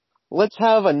now. Let's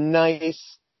have a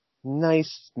nice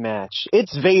match.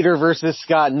 It's Vader versus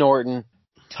Scott Norton.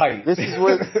 Tight. This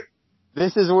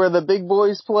is where the big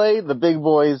boys play. The big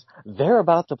boys, they're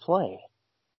about to play.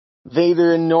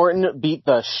 Vader and Norton beat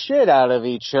the shit out of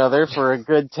each other for a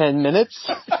good 10 minutes.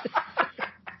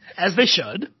 As they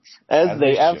should. As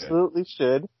they absolutely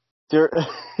should.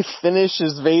 Finish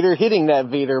is Vader hitting that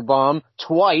Vader bomb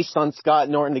twice on Scott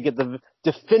Norton to get the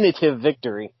definitive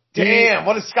victory. Damn,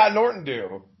 what does Scott Norton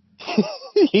do?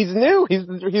 He's new. He's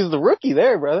the rookie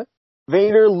there, brother.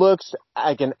 Vader looks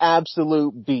like an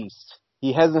absolute beast.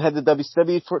 He hasn't had the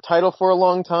WCW title for a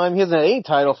long time. He hasn't had any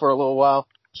title for a little while.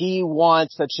 He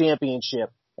wants a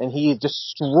championship, and he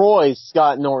destroys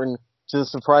Scott Norton to the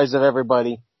surprise of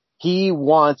everybody. He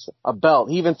wants a belt.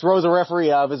 He even throws a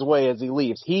referee out of his way as he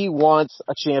leaves. He wants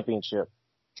a championship.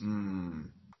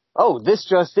 Oh, this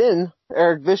just in.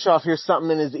 Eric Bischoff hears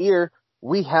something in his ear.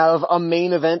 We have a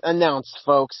main event announced,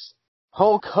 folks.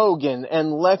 Hulk Hogan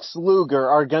and Lex Luger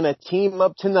are gonna team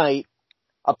up tonight,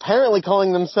 apparently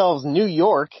calling themselves New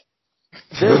York.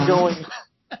 They're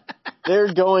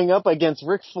going up against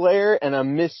Ric Flair and a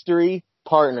mystery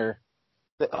partner.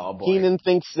 Oh boy. Heenan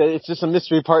thinks that it's just a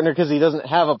mystery partner because he doesn't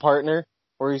have a partner,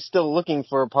 or he's still looking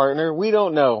for a partner. We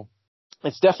don't know.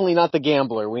 It's definitely not the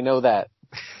Gambler. We know that.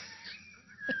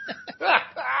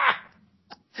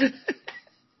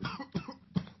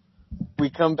 We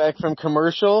come back from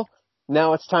commercial.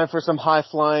 Now it's time for some high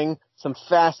flying, some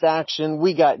fast action.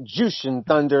 We got Jushin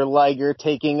Thunder Liger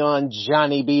taking on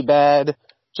Johnny B. Bad.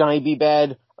 Johnny B.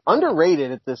 Bad,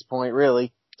 underrated at this point,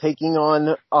 really. Taking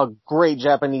on a great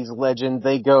Japanese legend.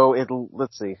 They go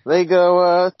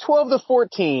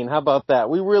 12-14. How about that?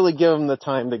 We really give them the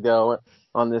time to go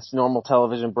on this normal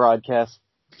television broadcast.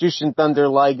 Jushin Thunder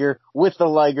Liger with the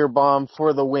Liger Bomb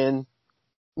for the win.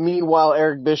 Meanwhile,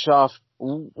 Eric Bischoff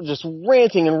just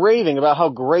ranting and raving about how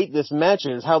great this match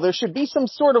is, how there should be some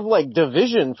sort of like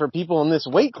division for people in this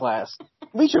weight class.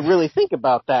 We should really think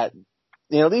about that.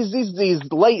 You know, these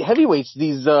light heavyweights,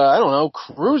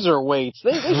 cruiserweights,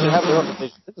 they should have their own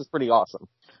division. This is pretty awesome.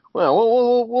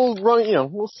 Well, we'll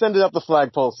run, we'll send it up the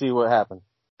flagpole, see what happens.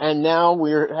 And now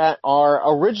we're at our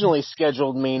originally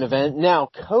scheduled main event, now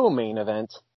co-main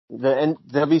event. The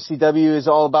WCW is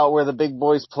all about where the big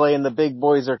boys play, and the big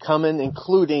boys are coming,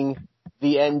 including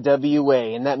the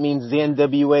NWA, and that means the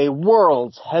NWA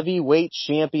World's Heavyweight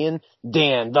Champion,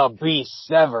 Dan the Beast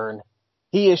Severn.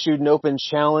 He issued an open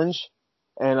challenge,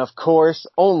 and of course,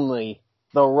 only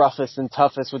the roughest and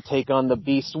toughest would take on the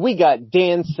Beast. We got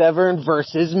Dan Severn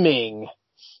versus Ming.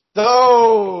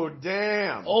 Oh,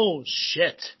 damn. Oh,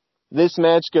 shit. This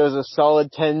match goes a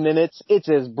solid 10 minutes. It's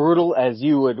as brutal as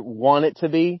you would want it to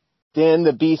be. Dan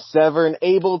the Beast Severn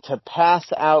able to pass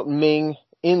out Ming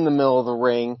in the middle of the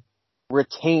ring,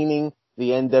 retaining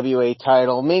the NWA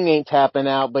title. Ming ain't tapping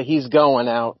out, but he's going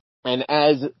out. And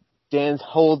as Dan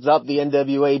holds up the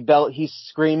NWA belt, he's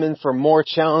screaming for more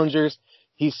challengers.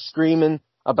 He's screaming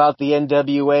about the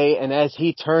NWA, and as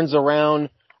he turns around,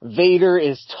 Vader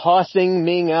is tossing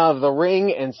Ming out of the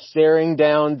ring and staring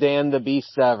down Dan the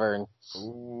Beast Severn.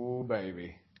 Ooh,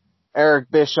 baby. Eric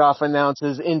Bischoff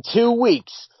announces, in 2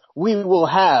 weeks, we will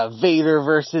have Vader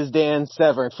versus Dan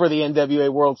Severn for the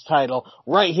NWA World's title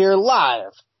right here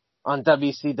live on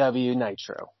WCW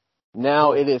Nitro.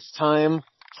 Now it is time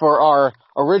for our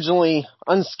originally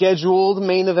unscheduled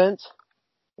main event.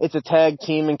 It's a tag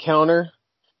team encounter.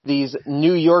 These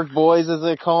New York boys, as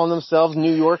they're calling themselves,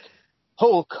 New York,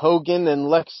 Hulk Hogan and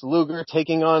Lex Luger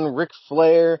taking on Ric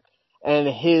Flair and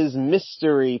his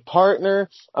mystery partner,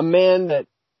 a man that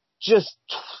just,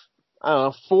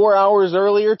 2 hours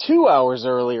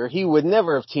earlier, he would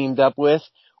never have teamed up with.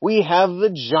 We have the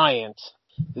Giant.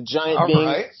 The Giant all being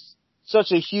right.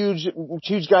 such a huge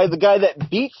guy, the guy that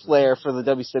beat Flair for the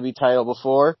WCW title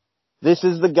before. This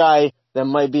is the guy that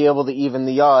might be able to even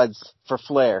the odds for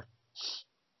Flair.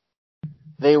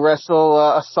 They wrestle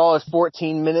a solid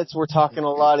 14 minutes. We're talking a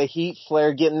lot of heat.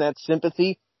 Flair getting that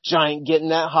sympathy. Giant getting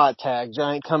that hot tag.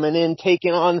 Giant coming in,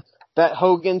 taking on that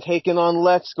Hogan, taking on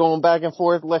Lex, going back and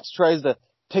forth. Lex tries to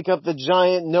pick up the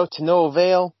Giant, to no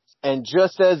avail. And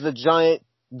just as the Giant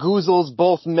goozles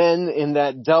both men in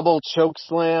that double choke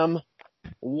slam,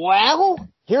 well,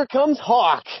 here comes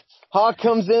Hawk. Hawk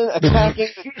comes in, attacking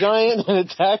the Giant and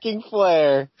attacking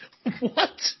Flair. What?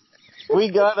 We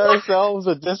got ourselves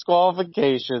a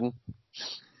disqualification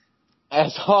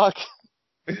as Hawk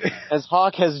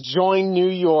has joined New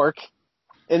York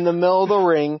in the middle of the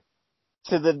ring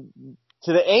to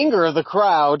the anger of the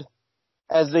crowd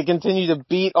as they continue to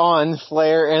beat on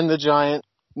Flair and the Giant.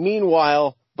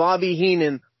 Meanwhile, Bobby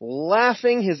Heenan,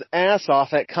 laughing his ass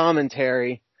off at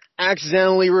commentary,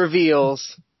 accidentally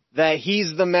reveals that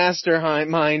he's the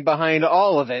mastermind behind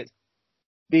all of it.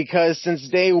 Because since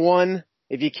day one,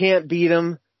 if you can't beat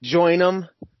him, join him.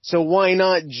 So why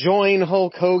not join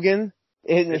Hulk Hogan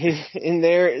in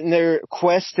their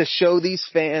quest to show these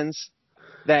fans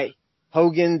that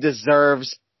Hogan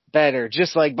deserves better,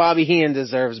 just like Bobby Heenan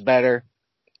deserves better.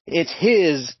 It's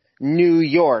his New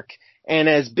York. And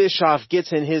as Bischoff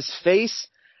gets in his face,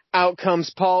 out comes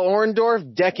Paul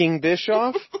Orndorff decking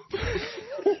Bischoff.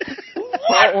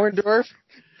 Paul Orndorff,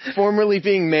 formerly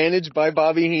being managed by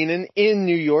Bobby Heenan in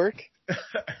New York,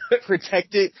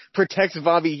 protects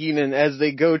Bobby Heenan as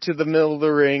they go to the middle of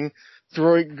the ring,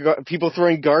 people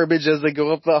throwing garbage as they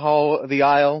go up the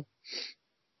aisle.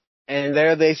 And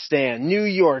there they stand. New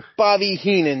York, Bobby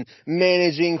Heenan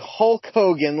managing Hulk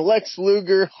Hogan, Lex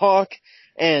Luger, Hawk,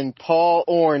 and Paul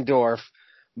Orndorff.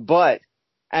 But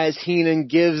as Heenan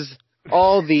gives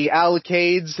all the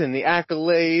allocates and the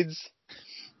accolades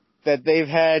that they've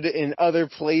had in other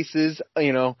places,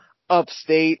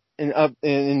 upstate and up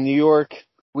in New York,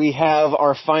 we have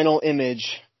our final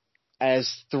image as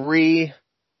three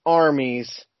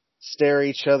armies stare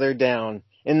each other down.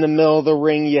 In the middle of the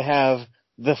ring, you have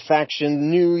the faction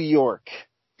New York.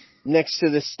 Next to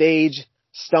the stage,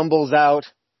 stumbles out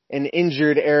an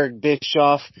injured Eric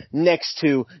Bischoff, next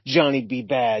to Johnny B.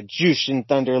 Bad, Jushin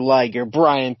Thunder Liger,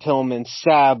 Brian Pillman,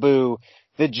 Sabu,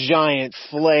 the Giant,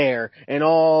 Flair, and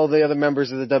all the other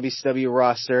members of the WCW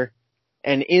roster.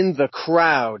 And in the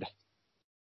crowd,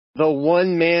 the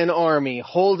one-man army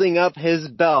holding up his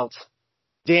belt,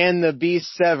 Dan the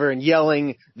Beast Severn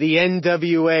yelling, "The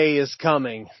NWA is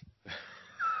coming."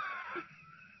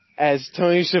 As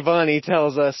Tony Schiavone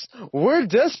tells us, we're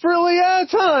desperately out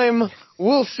of time.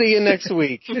 We'll see you next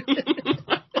week.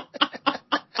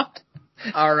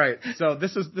 All right. So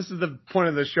this is the point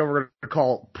of the show we're going to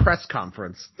call press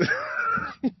conference.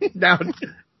 Now,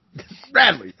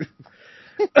 Bradley.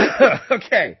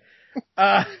 Okay.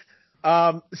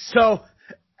 So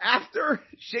after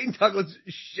Shane Douglas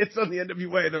shits on the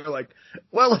NWA, they're like,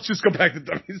 well, let's just go back to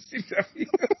WCW.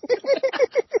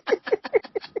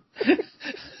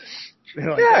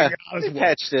 Like, yeah, they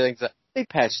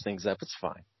patched things up. It's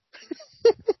fine.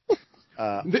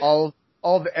 All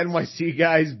the NYC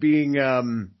guys being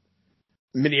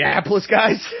Minneapolis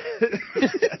guys.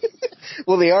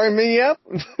 Well, they are in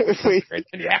Minneapolis.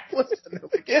 Minneapolis, and they're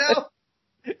like,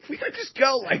 if we could just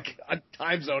go like a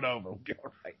time zone over, we'll be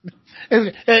all right.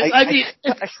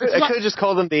 I could have just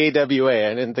called them the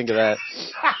AWA. I didn't think of that.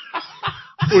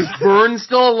 Was Vern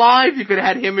still alive? You could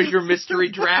have had him as your mystery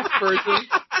draft person.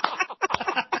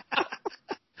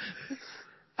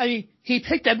 He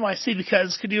picked NYC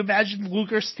because could you imagine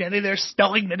Luger standing there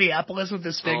spelling Minneapolis with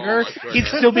his finger? He'd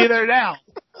still be there now.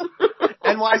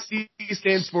 NYC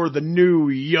stands for the New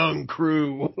Young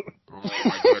Crew. Oh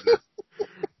my goodness.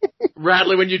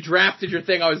 Radley, when you drafted your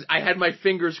thing, I had my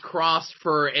fingers crossed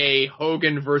for a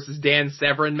Hogan versus Dan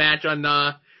Severn match on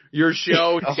your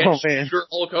show to get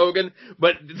Hulk Hogan,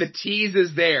 but the tease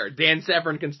is there. Dan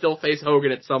Severn can still face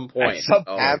Hogan at some point.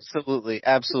 Absolutely.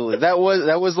 That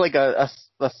was like a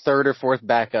third or fourth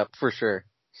backup for sure.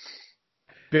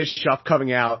 Bischoff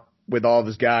coming out with all of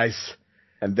his guys,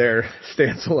 and there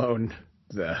stands alone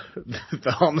the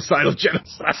homicidal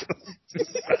genocide.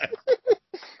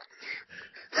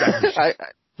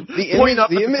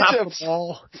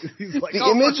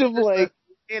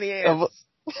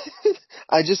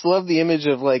 I just love the image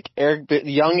of like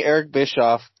young Eric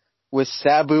Bischoff with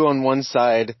Sabu on one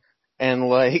side and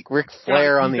like Ric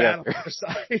Flair on the other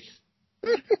side.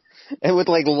 And with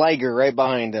like Liger right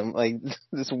behind him, like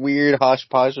this weird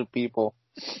hodgepodge of people.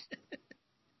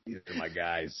 These are my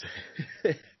guys.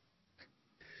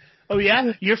 Oh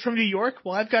yeah? You're from New York?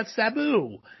 Well, I've got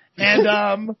Sabu. And,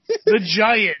 the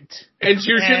Giant. And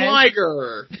Jushin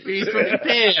Liger. He's from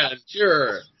Japan,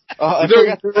 sure.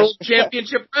 They're World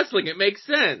Championship Wrestling. It makes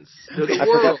sense.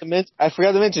 I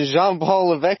forgot to mention Jean-Paul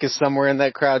Levesque is somewhere in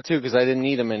that crowd too, because I didn't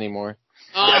need him anymore.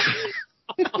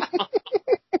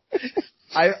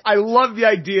 I love the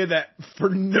idea that for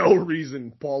no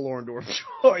reason Paul Orndorff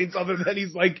joins, other than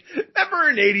he's like, remember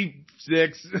in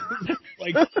 '86,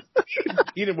 like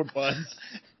Heenan were buds.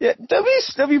 Yeah,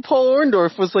 WCW Paul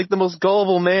Orndorff was like the most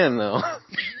gullible man, though.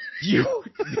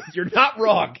 You're not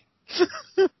wrong.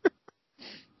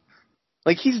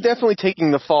 Like he's definitely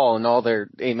taking the fall in all their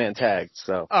 8-man tags.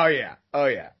 So. Oh yeah.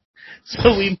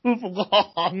 So we move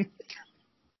along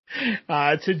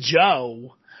to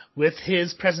Joe with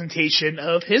his presentation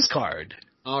of his card.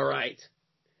 All right.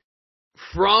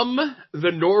 From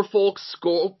the Norfolk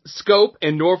Scope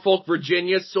in Norfolk,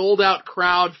 Virginia, sold-out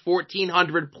crowd,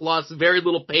 1,400 plus, very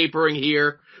little papering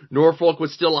here. Norfolk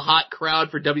was still a hot crowd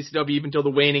for WCW even until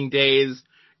the waning days.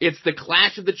 It's the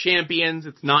Clash of the Champions.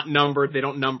 It's not numbered. They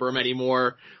don't number them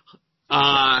anymore.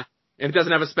 And it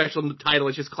doesn't have a special title.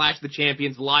 It's just Clash of the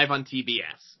Champions live on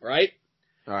TBS, right?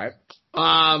 All right.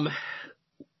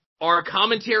 Our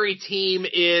commentary team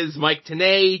is Mike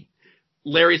Tenay,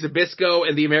 Larry Zbyszko,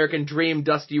 and the American Dream,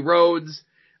 Dusty Rhodes.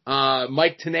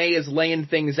 Mike Tenay is laying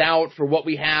things out for what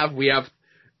we have. We have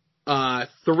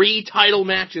 3 title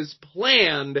matches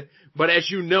planned, but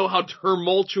as you know how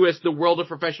tumultuous the world of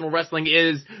professional wrestling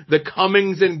is, the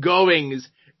comings and goings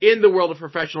in the world of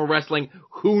professional wrestling,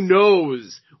 who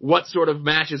knows what sort of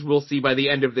matches we'll see by the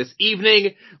end of this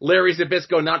evening. Larry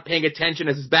Zbyszko not paying attention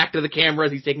as his back to the camera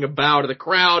as he's taking a bow to the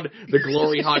crowd, the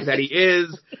glory hog that he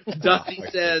is. Dusty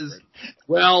says,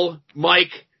 well,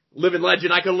 Mike, living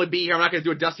legend, I can only be here. I'm not going to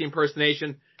do a Dusty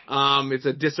impersonation. It's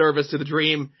a disservice to the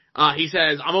dream. He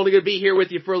says, I'm only going to be here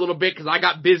with you for a little bit because I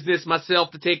got business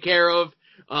myself to take care of.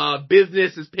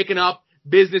 Business is picking up.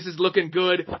 Business is looking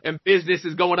good, and business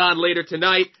is going on later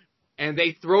tonight. And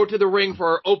they throw to the ring for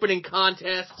our opening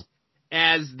contest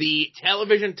as the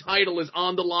television title is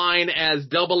on the line as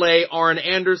AA Arn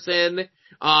Anderson,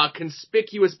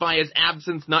 conspicuous by his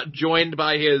absence, not joined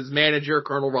by his manager,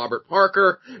 Colonel Robert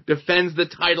Parker, defends the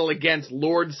title against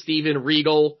Lord Steven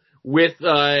Regal with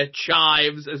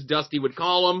chives, as Dusty would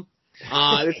call him.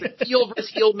 It's a heel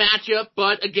versus heel matchup,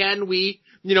 but again,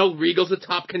 Regal's the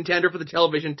top contender for the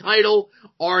television title.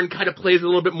 Arn kind of plays a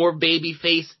little bit more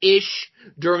babyface-ish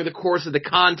during the course of the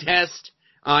contest.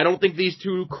 I don't think these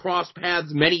two cross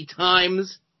paths many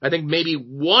times. I think maybe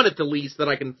one at the least that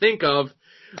I can think of.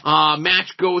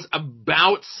 Match goes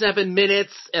about 7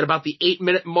 minutes. At about the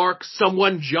 8-minute mark,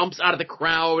 someone jumps out of the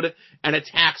crowd and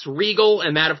attacks Regal,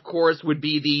 and that, of course, would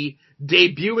be the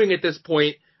debuting at this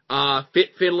point,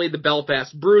 Fit Finlay, the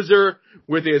Belfast Bruiser,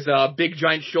 with his big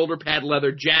giant shoulder pad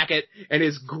leather jacket and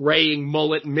his graying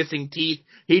mullet and missing teeth.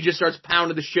 He just starts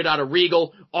pounding the shit out of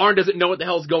Regal. Arn doesn't know what the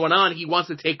hell's going on. He's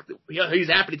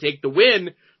happy to take the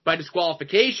win by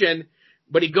disqualification,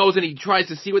 but he goes and he tries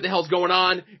to see what the hell's going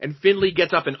on, and Finlay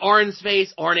gets up in Arn's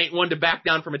face. Arn ain't one to back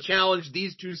down from a challenge.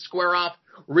 These two square off.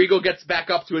 Regal gets back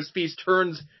up to his feet,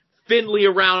 turns Finlay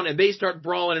around, and they start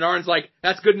brawling, and Arn's like,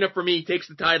 that's good enough for me. He takes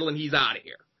the title, and he's out of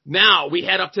here. Now, we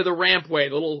head up to the rampway,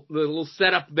 the little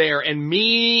setup there, and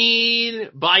mean,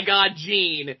 by God,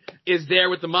 Gene is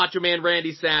there with the Macho Man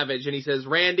Randy Savage, and he says,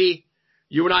 Randy,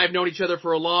 you and I have known each other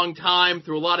for a long time,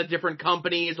 through a lot of different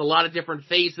companies, a lot of different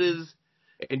faces,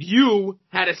 and you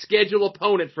had a scheduled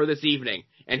opponent for this evening,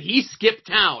 and he skipped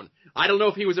town. I don't know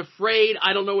if he was afraid,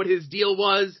 I don't know what his deal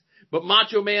was, but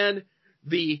Macho Man,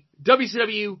 the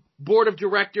WCW Board of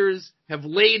Directors have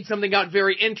laid something out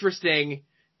very interesting,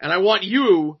 and I want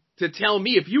you to tell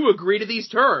me if you agree to these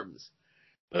terms.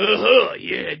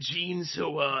 Yeah, Gene,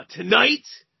 so, tonight,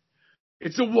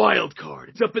 it's a wild card.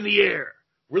 It's up in the air.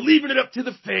 We're leaving it up to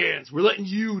the fans. We're letting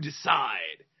you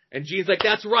decide. And Gene's like,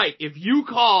 that's right. If you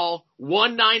call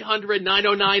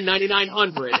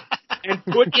 1-900-909-9900 and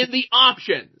put in the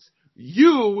options,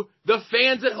 you, the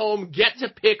fans at home, get to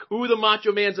pick who the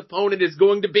Macho Man's opponent is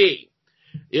going to be.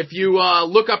 If you,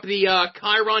 look up the,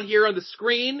 Chiron here on the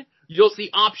screen, you'll see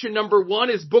option number 1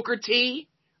 is Booker T.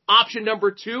 Option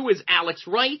number 2 is Alex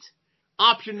Wright.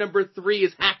 Option number 3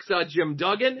 is Hacksaw Jim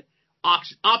Duggan.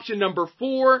 Option number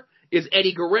 4 is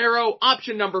Eddie Guerrero.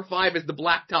 Option number 5 is the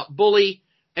Blacktop Bully.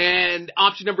 And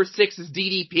option number 6 is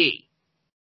DDP.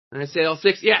 And I say all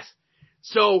 6? Yes.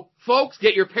 So, folks,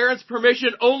 get your parents' permission.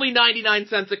 Only 99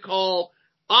 cents a call.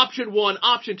 Option 1,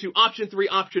 option 2, option 3,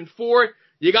 option 4.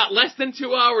 You got less than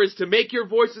 2 hours to make your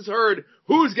voices heard.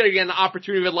 Who's going to get an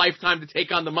opportunity of a lifetime to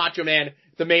take on the Macho Man,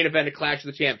 the main event of Clash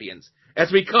of the Champions?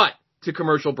 As we cut to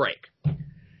commercial break.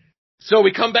 So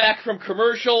we come back from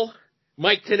commercial.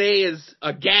 Mike Tenay is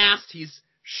aghast. He's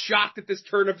shocked at this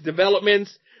turn of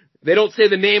developments. They don't say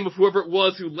the name of whoever it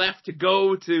was who left to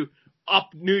go to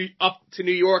up to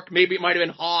New York. Maybe it might have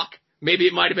been Hawk. Maybe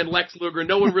it might have been Lex Luger.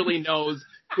 No one really knows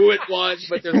who it was,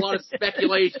 but there's a lot of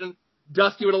speculation.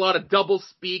 Dusty with a lot of double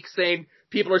speak saying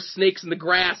people are snakes in the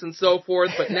grass and so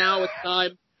forth, but now it's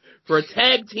time for a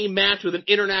tag team match with an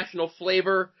international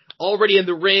flavor. Already in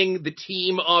the ring, the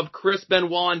team of Chris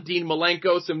Benoit and Dean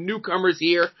Malenko, some newcomers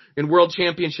here in World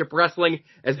Championship Wrestling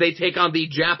as they take on the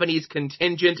Japanese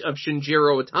contingent of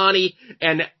Shinjiro Otani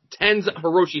and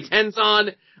Hiroshi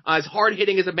Tenzan. As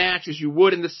hard-hitting as a match as you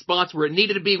would in the spots where it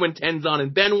needed to be when Tenzan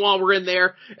and Benoit were in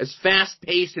there, as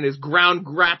fast-paced and as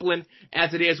ground-grappling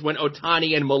as it is when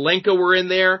Otani and Malenko were in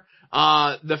there.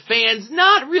 The fans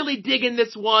not really digging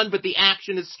this one, but the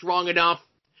action is strong enough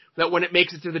that when it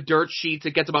makes it to the dirt sheets,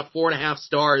 it gets about 4.5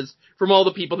 stars from all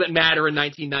the people that matter in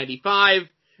 1995.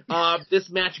 This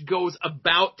match goes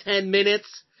about 10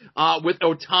 minutes, with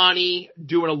Otani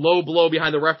doing a low blow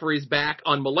behind the referee's back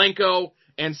on Malenko,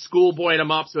 and schoolboying him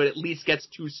up so it at least gets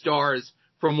 2 stars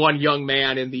from one young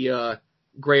man in the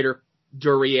greater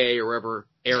Duryea or wherever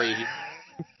area.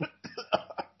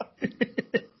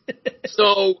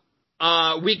 So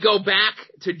we go back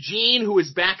to Gene, who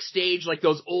is backstage like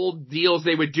those old deals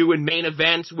they would do in main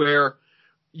events where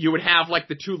you would have like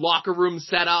the 2 locker rooms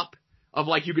set up of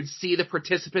like you could see the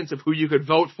participants of who you could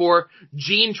vote for.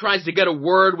 Gene tries to get a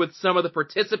word with some of the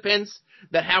participants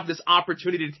that have this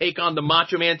opportunity to take on the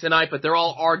Macho Man tonight, but they're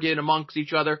all arguing amongst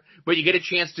each other. But you get a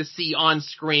chance to see on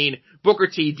screen Booker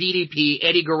T, DDP,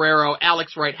 Eddie Guerrero,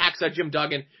 Alex Wright, Hacksaw Jim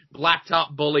Duggan,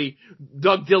 Blacktop Bully,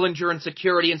 Doug Dillinger and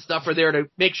security and stuff are there to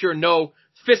make sure no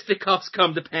fisticuffs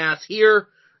come to pass here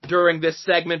during this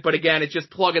segment. But again, it's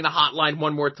just plugging the hotline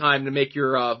one more time to make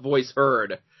your voice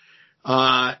heard.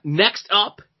 Next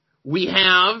up, we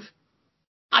have,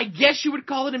 I guess you would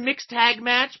call it a mixed tag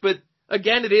match, but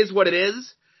again, it is what it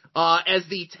is. As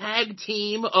the tag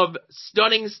team of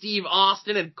Stunning Steve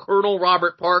Austin and Colonel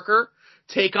Robert Parker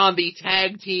take on the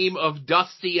tag team of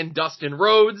Dusty and Dustin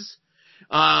Rhodes.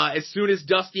 As soon as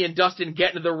Dusty and Dustin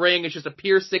get into the ring, it's just a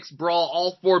Pier 6 brawl.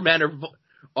 All 4 men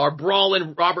are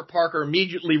brawling. Robert Parker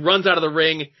immediately runs out of the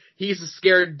ring. He's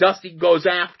scared. Dusty goes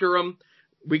after him.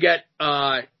 We get,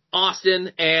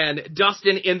 Austin and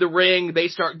Dustin in the ring. They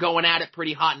start going at it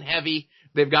pretty hot and heavy.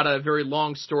 They've got a very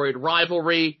long storied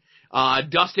rivalry.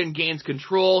 Dustin gains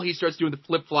control. He starts doing the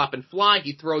flip flop and fly.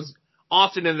 He throws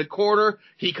Austin in the corner.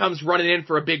 He comes running in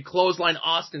for a big clothesline.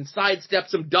 Austin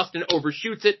sidesteps him. Dustin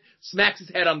overshoots it, smacks his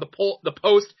head on the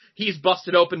post. He's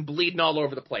busted open, bleeding all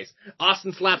over the place.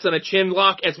 Austin slaps on a chin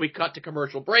lock as we cut to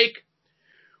commercial break.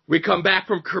 We come back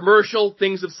from commercial.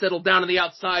 Things have settled down on the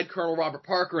outside. Colonel Robert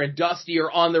Parker and Dusty are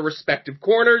on their respective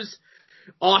corners.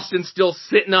 Austin's still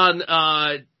sitting on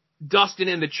Dustin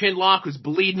in the chin lock, who's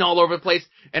bleeding all over the place.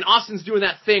 And Austin's doing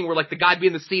that thing where, like, the guy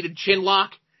being the seated chin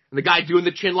lock, and the guy doing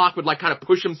the chin lock would, like, kind of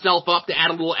push himself up to add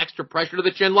a little extra pressure to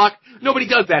the chin lock. Nobody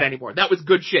does that anymore. That was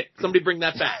good shit. Somebody bring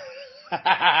that back.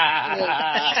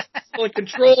 Still in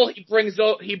control. He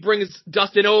brings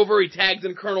Dustin over. He tags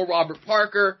in Colonel Robert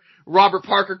Parker. Robert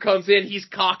Parker comes in. He's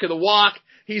cock of the walk.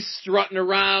 He's strutting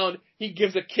around. He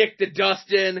gives a kick to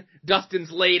Dustin.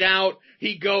 Dustin's laid out.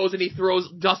 He goes and he throws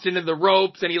Dustin in the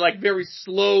ropes, and he, like, very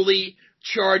slowly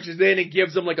charges in and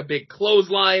gives him, like, a big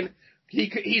clothesline.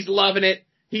 He's loving it.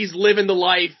 He's living the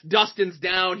life. Dustin's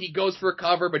down. He goes for a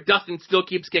cover, but Dustin still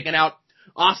keeps kicking out.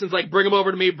 Austin's like, bring him over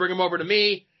to me, bring him over to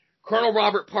me. Colonel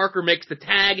Robert Parker makes the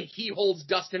tag. He holds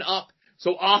Dustin up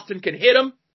so Austin can hit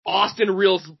him. Austin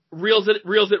reels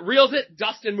it.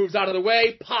 Dustin moves out of the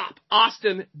way. Pop.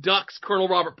 Austin ducks Colonel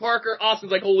Robert Parker.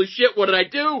 Austin's like, holy shit, what did I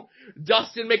do?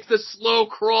 Dustin makes the slow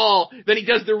crawl. Then he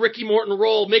does the Ricky Morton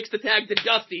roll, makes the tag to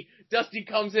Dusty. Dusty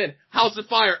comes in. House of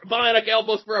Fire. Bionic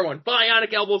elbows for everyone.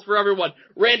 Bionic elbows for everyone.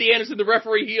 Randy Anderson, the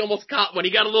referee, he almost caught one.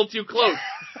 He got a little too close.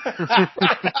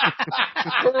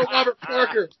 Colonel Robert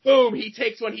Parker. Boom. He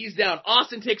takes one. He's down.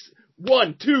 Austin takes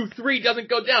 1, 2, 3. Doesn't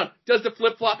go down. Does the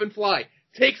flip flop and fly.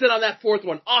 Takes it on that 4th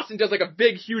one. Austin does like a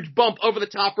big, huge bump over the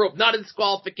top rope. Not a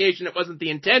disqualification. It wasn't the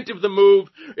intent of the move.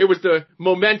 It was the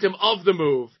momentum of the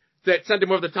move that sent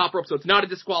him over the top rope. So it's not a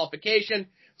disqualification.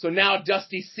 So now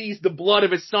Dusty sees the blood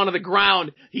of his son on the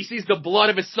ground. He sees the blood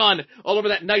of his son all over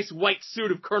that nice white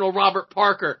suit of Colonel Robert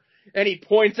Parker. And he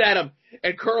points at him.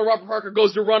 And Colonel Robert Parker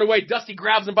goes to run away. Dusty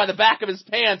grabs him by the back of his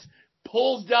pants,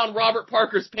 pulls down Robert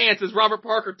Parker's pants as Robert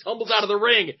Parker tumbles out of the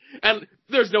ring. And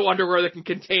there's no underwear that can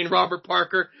contain Robert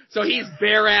Parker. So he's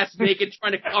bare-ass naked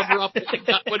trying to cover up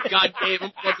what God gave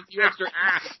him, plus a few extra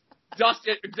ass.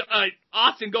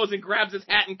 Austin goes and grabs his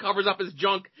hat and covers up his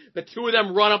junk. The 2 of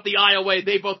them run up the aisleway.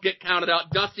 They both get counted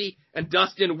out. Dusty and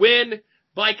Dustin win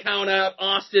by count out.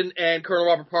 Austin and Colonel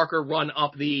Robert Parker run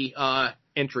up the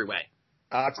entryway.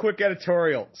 Quick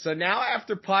editorial. So now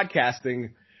after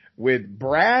podcasting with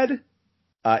Brad,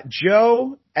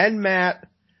 Joe, and Matt,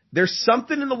 there's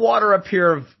something in the water up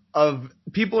here of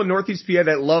people in Northeast PA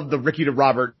that love the Ricky to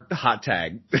Robert hot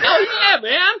tag. Oh yeah,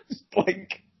 man!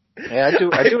 Yeah,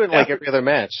 I do it like every other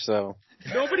match, so.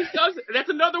 Nobody does it. That's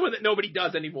another one that nobody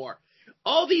does anymore.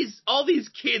 All these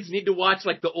kids need to watch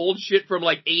like the old shit from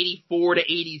like 84 to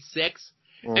 86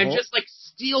 and just like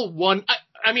steal one,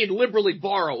 I mean liberally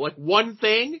borrow like one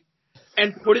thing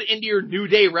and put it into your New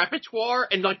Day repertoire,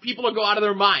 and like people will go out of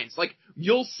their minds. Like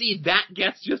you'll see that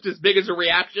gets just as big as a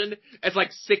reaction as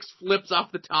like 6 flips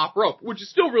off the top rope, which is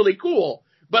still really cool.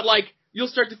 But like you'll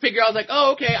start to figure out like,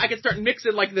 oh, okay, I can start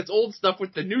mixing like this old stuff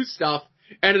with the new stuff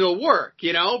and it'll work,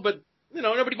 you know? But you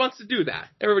know, nobody wants to do that.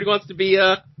 Everybody wants to be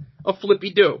a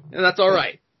flippy do, and that's all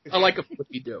right. I like a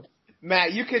flippy do.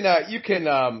 Matt, you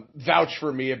can vouch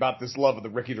for me about this love of the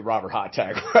Ricky to Robert hot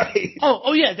tag, right?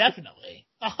 Oh yeah, definitely.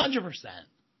 100%.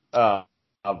 Oh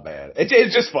man.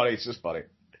 It's just funny. It's just funny.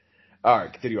 All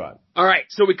right, continue on. All right,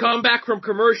 so we come back from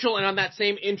commercial, and on that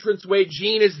same entranceway,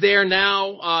 Gene is there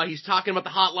now. He's talking about the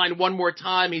hotline one more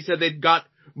time. He said they've got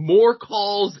more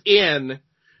calls in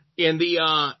in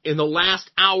the last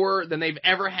hour than they've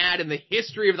ever had in the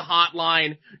history of the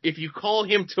hotline. If you call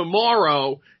him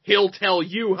tomorrow, he'll tell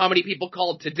you how many people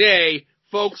called today.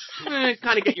 Folks, kind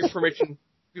of get your permission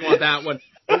if you want that one.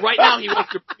 But right now he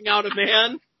wants to bring out a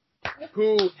man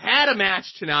who had a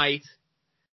match tonight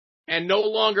and no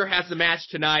longer has a match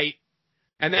tonight,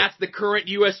 and that's the current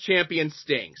U.S. champion,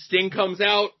 Sting. Sting comes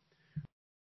out,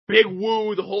 big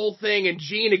woo, the whole thing, and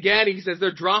Gene again, he says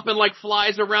they're dropping like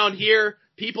flies around here,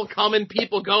 people coming,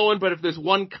 people going, but if there's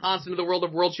one constant in the world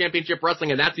of World Championship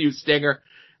Wrestling, and that's you, Stinger.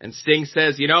 And Sting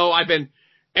says, I've been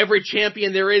every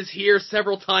champion there is here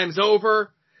several times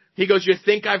over. He goes, you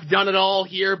think I've done it all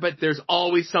here, but there's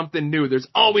always something new. There's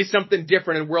always something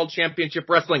different in World Championship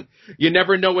Wrestling. You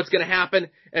never know what's going to happen.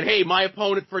 And hey, my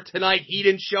opponent for tonight, he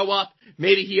didn't show up.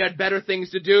 Maybe he had better things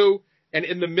to do. And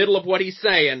in the middle of what he's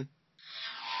saying,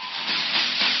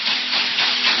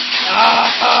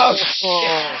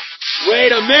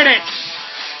 wait a minute.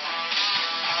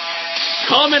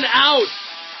 Coming out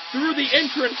through the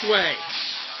entranceway,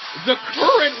 the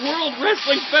current World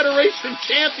Wrestling Federation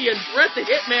champion, Bret the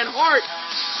Hitman Hart,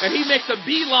 and he makes a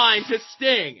beeline to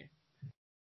Sting.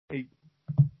 He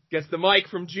gets the mic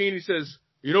from Gene. He says,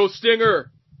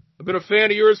 Stinger, I've been a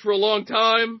fan of yours for a long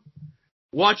time.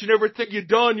 Watching everything you've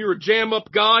done, you're a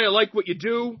jam-up guy. I like what you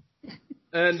do.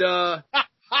 And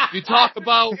you talk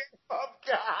about...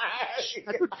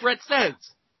 That's what Bret says.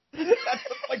 That's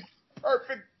like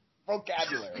perfect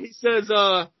vocabulary. He says,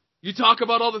 you talk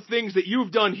about all the things that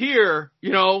you've done here,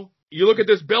 you look at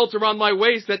this belt around my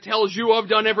waist that tells you I've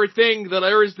done everything that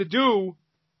there is to do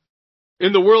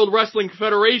in the World Wrestling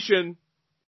Federation,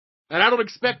 and I don't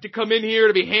expect to come in here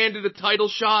to be handed a title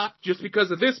shot just because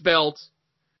of this belt,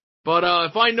 but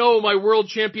if I know my World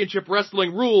Championship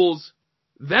Wrestling rules,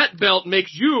 that belt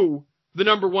makes you the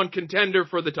number one contender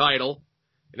for the title,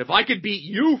 and if I could beat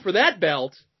you for that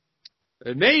belt,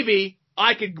 then maybe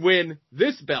I could win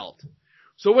this belt.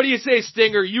 So what do you say,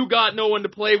 Stinger? You got no one to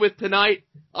play with tonight.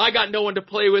 I got no one to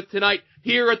play with tonight.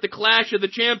 Here at the Clash of the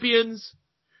Champions,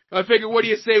 I figure, what do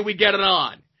you say we get it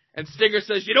on? And Stinger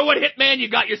says, you know what, Hitman? You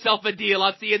got yourself a deal.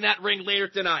 I'll see you in that ring later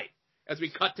tonight. As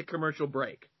we cut to commercial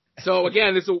break. So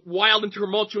again, this is a wild and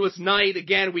tumultuous night.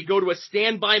 Again, we go to a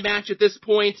standby match at this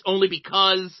point, only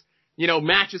because,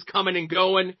 matches coming and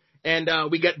going. And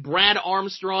we get Brad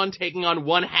Armstrong taking on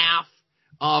one half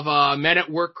of Men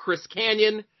at Work, Chris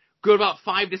Kanyon. Good about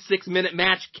 5 to 6 minute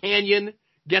match. Kanyon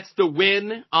gets the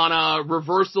win on a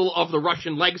reversal of the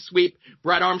Russian leg sweep.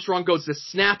 Brad Armstrong goes to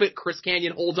snap it. Chris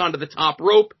Kanyon holds onto the top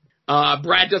rope.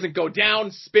 Brad doesn't go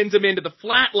down, spins him into the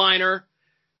flatliner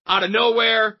out of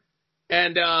nowhere.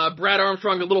 And Brad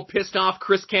Armstrong a little pissed off.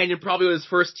 Chris Kanyon probably with his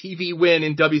first TV win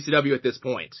in WCW at this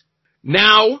point.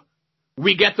 Now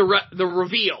we get the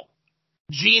reveal.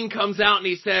 Gene comes out and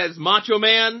he says, Macho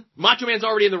Man's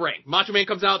already in the ring. Macho Man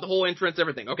comes out, the whole entrance,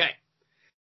 everything. Okay.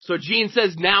 So Gene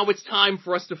says, now it's time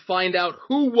for us to find out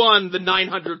who won the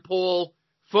 900 poll.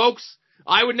 Folks,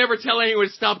 I would never tell anyone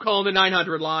to stop calling the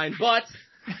 900 line, but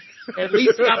at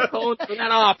least stop calling for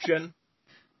that option.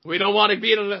 We don't want to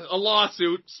be in a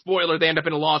lawsuit. Spoiler, they end up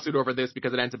in a lawsuit over this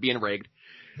because it ends up being rigged.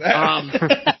 And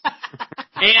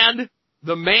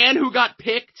the man who got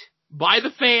picked by the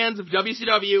fans of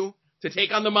WCW to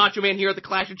take on the Macho Man here at the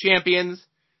Clash of Champions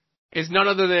is none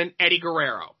other than Eddie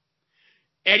Guerrero.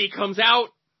 Eddie comes out.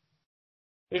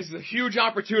 This is a huge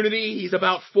opportunity. He's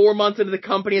about 4 months into the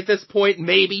company at this point,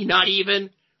 maybe, not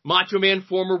even. Macho Man,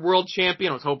 former world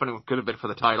champion. I was hoping it could have been for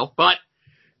the title, but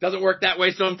doesn't work that way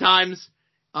sometimes.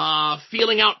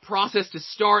 Feeling out process to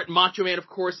start. Macho Man, of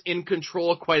course, in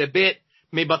control quite a bit.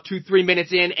 Maybe about 2-3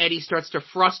 minutes in, Eddie starts to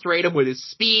frustrate him with his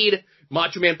speed.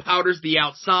 Macho Man powders the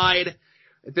outside.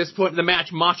 At this point in the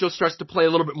match, Macho starts to play a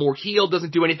little bit more heel,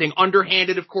 doesn't do anything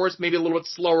underhanded, of course, maybe a little bit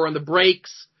slower on the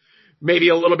brakes, maybe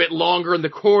a little bit longer in the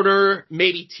corner,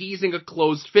 maybe teasing a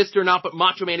closed fist or not, but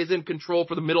Macho Man is in control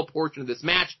for the middle portion of this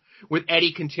match, with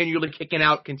Eddie continually kicking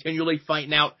out, continually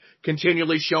fighting out,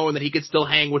 continually showing that he could still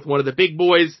hang with one of the big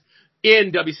boys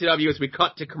in WCW as we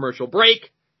cut to commercial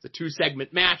break. It's a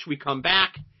 2-segment match. We come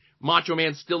back. Macho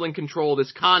Man still in control of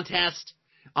this contest.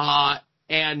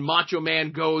 And Macho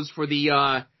Man goes for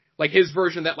the, his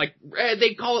version that,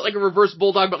 they call it like a reverse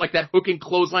bulldog, but like that hooking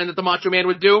clothesline that the Macho Man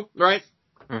would do, right?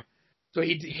 Mm. So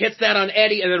he hits that on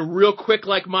Eddie, and then real quick,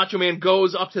 Macho Man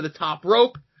goes up to the top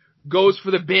rope, goes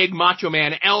for the big Macho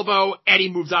Man elbow.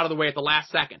 Eddie moves out of the way at the last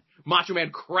second. Macho Man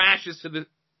crashes to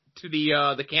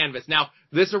the canvas. Now,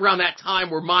 this around that time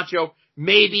where Macho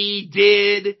maybe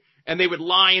did, and they would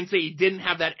lie and say he didn't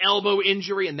have that elbow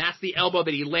injury, and that's the elbow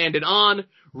that he landed on.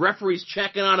 Referee's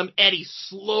checking on him. Eddie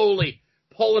slowly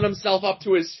pulling himself up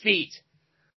to his feet.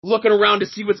 looking around to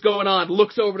see what's going on,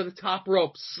 looks over to the top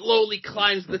rope, slowly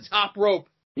climbs the top rope.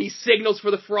 He signals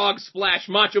for the frog splash.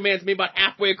 Macho Man's maybe about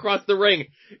halfway across the ring.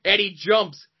 Eddie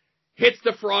jumps, hits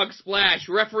the frog splash.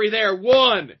 Referee there.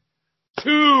 1,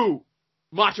 2.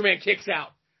 Macho Man kicks out.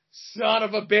 Son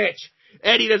of a bitch.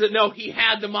 Eddie doesn't know he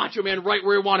had the Macho Man right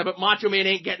where he wanted, but Macho Man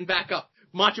ain't getting back up.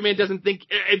 Macho Man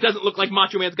it doesn't look like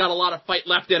Macho Man's got a lot of fight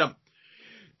left in him.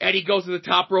 Eddie goes to the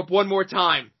top rope one more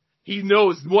time. He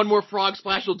knows one more frog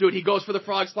splash will do it. He goes for the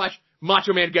frog splash.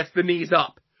 Macho Man gets the knees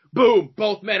up. Boom!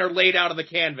 Both men are laid out on the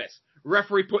canvas.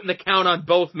 Referee putting the count on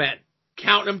both men.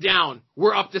 Counting them down.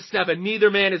 We're up to 7. Neither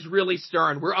man is really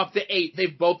stern. We're up to 8.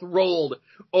 They've both rolled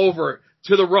over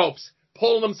to the ropes,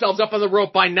 pulling themselves up on the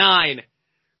rope by 9.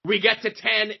 We get to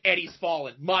 10. Eddie's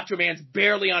fallen. Macho Man's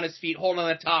barely on his feet, holding on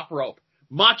the top rope.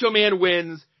 Macho Man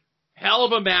wins. Hell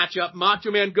of a matchup.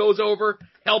 Macho Man goes over,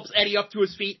 helps Eddie up to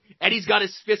his feet. Eddie's got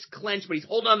his fist clenched, but he's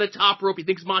holding on the top rope. He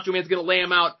thinks Macho Man's going to lay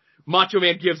him out. Macho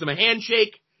Man gives him a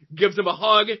handshake, gives him a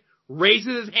hug,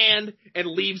 raises his hand, and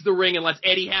leaves the ring and lets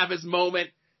Eddie have his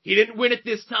moment. He didn't win it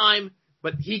this time,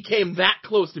 but he came that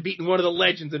close to beating one of the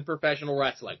legends in professional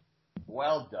wrestling.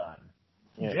 Well done.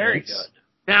 Yeah, very good.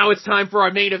 Now it's time for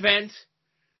our main event.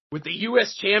 With the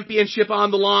U.S. Championship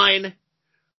on the line,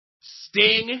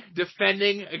 Sting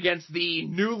defending against the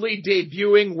newly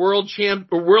debuting World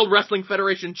Wrestling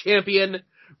Federation champion,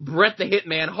 Bret the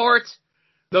Hitman Hart.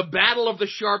 The Battle of the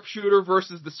Sharpshooter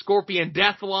versus the Scorpion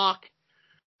Deathlock.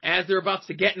 As they're about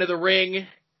to get into the ring,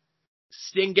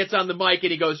 Sting gets on the mic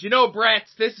and he goes, "You know, Bret,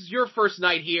 this is your first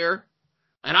night here,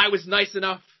 and I was nice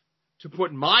enough to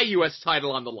put my U.S.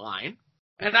 title on the line.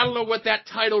 And I don't know what that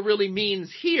title really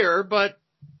means here, but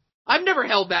I've never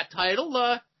held that title.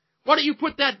 Why don't you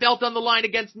put that belt on the line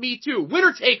against me too?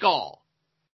 Winner take all."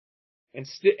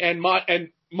 And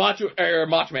Macho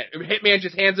Man, Hitman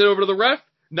just hands it over to the ref,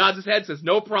 nods his head, says,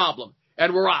 "No problem."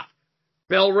 And we're off.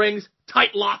 Bell rings,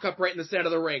 tight lockup right in the center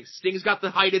of the ring. Sting's got the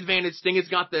height advantage. Sting has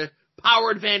got the power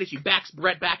advantage. He backs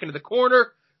Bret back into the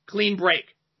corner. Clean break.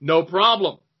 No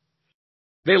problem.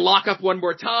 They lock up one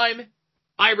more time.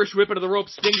 Irish whip into the rope.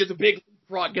 Sting does a big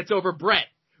frog, gets over Bret.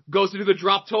 Goes to do the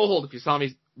drop toe hold. If you saw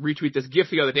me retweet this GIF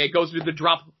the other day, goes to do the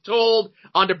drop toe hold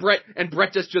onto Bret, and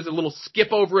Bret just does a little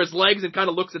skip over his legs and kind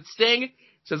of looks at Sting.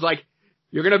 Says like,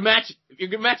 you're gonna match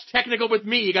technical with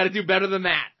me, you gotta do better than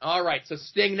that. Alright, so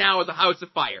Sting now is a house of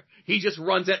fire. He just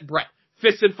runs at Bret.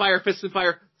 Fist and fire,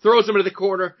 throws him into the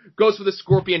corner, goes for the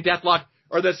Scorpion Deathlock,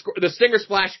 or the Stinger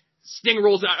Splash. Sting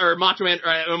rolls out, or Macho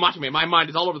Man, my mind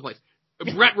is all over the place.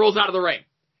 Bret rolls out of the ring.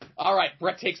 Alright,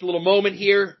 Bret takes a little moment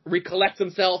here, recollects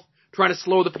himself, trying to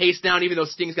slow the pace down, even though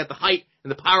Sting's got the height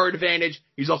and the power advantage,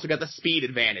 he's also got the speed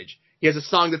advantage. He has a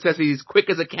song that says he's quick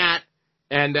as a cat,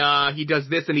 and he does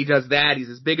this and he does that, he's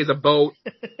as big as a boat,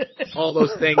 all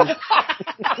those things.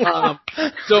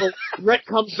 So Bret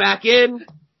comes back in,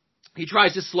 he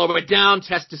tries to slow it down,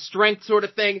 test his strength sort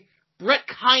of thing. Bret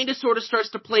kind of sort of starts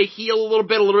to play heel a little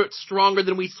bit stronger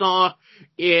than we saw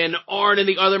in Arn in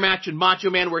the other match in Macho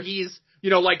Man, where he's,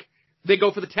 like, they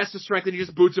go for the test of strength and he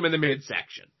just boots him in the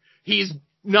midsection. He's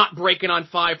not breaking on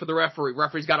 5 for the referee.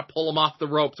 Referee's got to pull him off the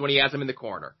ropes when he has him in the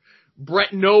corner.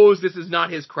 Bret knows this is not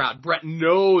his crowd. Bret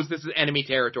knows this is enemy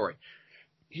territory.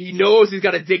 He knows he's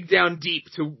got to dig down deep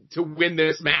to win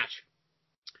this match.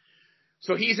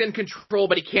 So he's in control,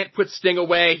 but he can't put Sting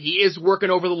away. He is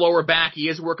working over the lower back. He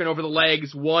is working over the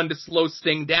legs, one to slow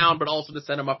Sting down, but also to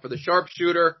set him up for the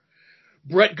sharpshooter.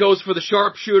 Bret goes for the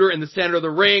sharpshooter in the center of the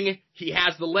ring. He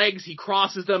has the legs, he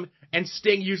crosses them, and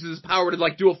Sting uses his power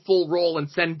to do a full roll and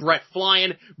send Bret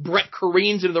flying. Bret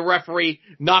careens into the referee,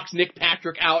 knocks Nick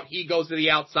Patrick out. He goes to the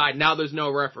outside. Now there's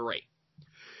no referee.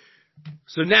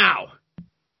 So now,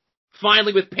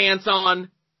 finally with pants on,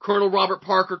 Colonel Robert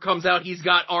Parker comes out. He's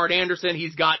got Arn Anderson.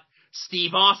 He's got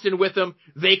Steve Austin with him.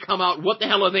 They come out. What the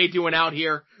hell are they doing out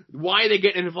here? Why are they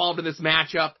getting involved in this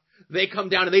matchup? They come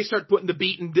down and they start putting the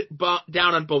beating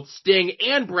down on both Sting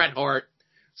and Bret Hart.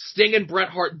 Sting and Bret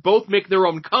Hart both make their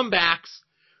own comebacks.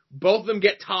 Both of them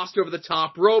get tossed over the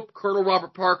top rope. Colonel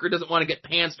Robert Parker doesn't want to get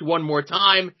pantsed one more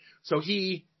time, so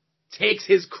he takes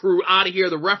his crew out of here.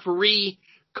 The referee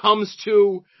comes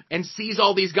to and sees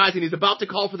all these guys, and he's about to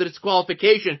call for the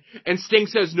disqualification, and Sting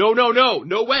says, no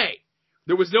way.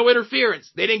 There was no interference.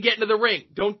 They didn't get into the ring.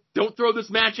 Don't throw this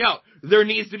match out. There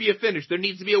needs to be a finish. There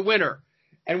needs to be a winner.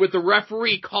 And with the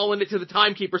referee calling it to the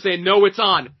timekeeper saying, no, it's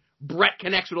on, Bret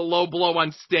connects with a low blow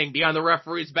on Sting behind the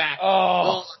referee's back.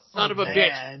 Oh son of a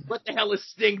bitch. What the hell is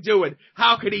Sting doing?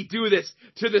 How could he do this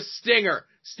to the Stinger?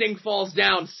 Sting falls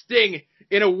down. Sting,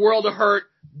 in a world of hurt,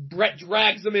 Bret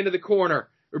drags him into the corner.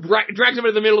 Drags him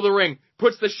into the middle of the ring,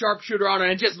 puts the sharpshooter on,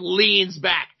 and just leans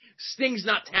back. Sting's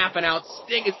not tapping out.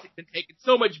 Sting has been taking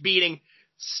so much beating.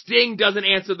 Sting doesn't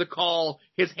answer the call.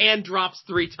 His hand drops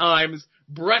 3 times.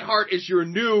 Bret Hart is your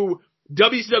new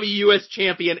WCW US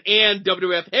champion and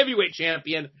WWF heavyweight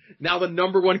champion. Now the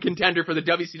 #1 contender for the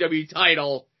WCW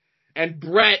title. And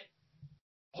Bret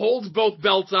holds both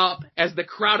belts up as the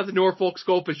crowd at the Norfolk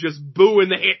Scope is just booing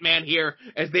the Hitman here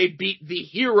as they beat the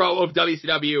hero of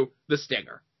WCW, the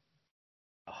Stinger.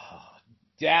 Oh,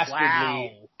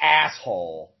 dastardly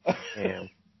asshole. Damn.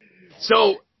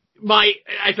 So,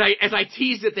 as I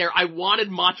teased it there, I wanted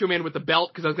Macho Man with the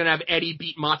belt because I was going to have Eddie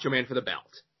beat Macho Man for the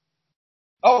belt.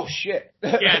 Oh, shit.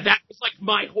 Yeah, that was like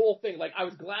my whole thing. Like, I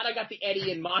was glad I got the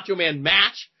Eddie and Macho Man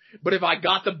match, but if I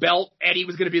got the belt, Eddie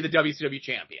was going to be the WCW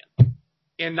champion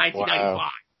in 1995. Wow.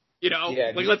 You know?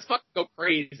 Yeah, like, let's fucking go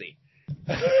crazy.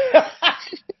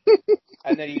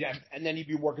 and then you'd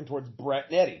be working towards Bret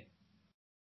and Eddie.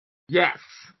 Yes.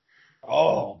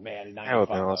 Oh, man, in That would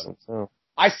 95. be awesome. So.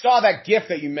 I saw that GIF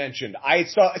that you mentioned. I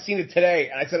seen it today,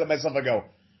 and I said to myself, I go,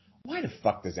 why the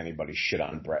fuck does anybody shit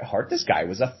on Bret Hart? This guy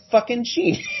was a fucking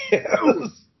genius.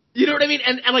 You know what I mean?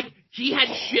 And like, he had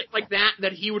shit like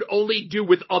that he would only do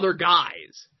with other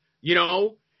guys. You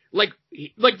know? Like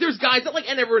there's guys that like,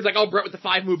 and everyone's like, oh, Bret with the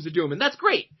 5 moves of doom, and that's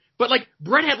great. But like,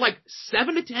 Bret had like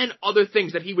 7 to 10 other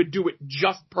things that he would do it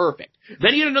just perfect.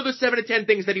 Then he had another 7 to 10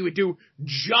 things that he would do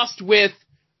just with,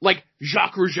 like,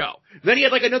 Jacques Rougeau. Then he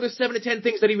had like another 7 to 10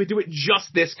 things that he would do it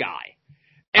just this guy.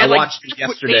 And I like, watched it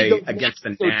yesterday against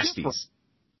the Nasties.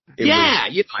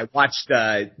 I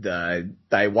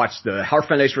watched the Hart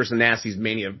Foundation versus the Nasties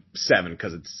Mania 7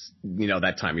 because it's, you know,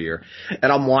 that time of year.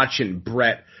 And I'm watching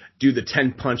Bret do the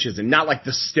 10 punches and not like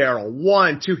the sterile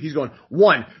 1, 2. He's going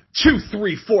 1, 2,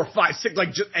 3, 4, 5, 6,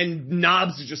 like, and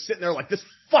Knobs is just sitting there like, this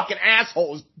fucking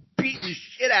asshole is beating the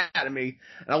shit out of me.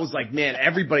 And I was like, man,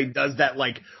 everybody does that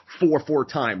like 4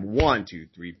 time. 1, 2,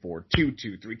 3, 4, 2,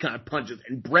 2, 3 kind of punches.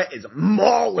 And Bret is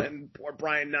mauling poor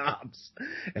Brian Knobs.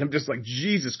 And I'm just like,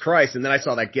 Jesus Christ. And then I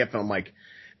saw that GIF and I'm like,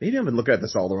 maybe I've been looking at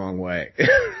this all the wrong way.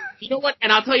 You know what?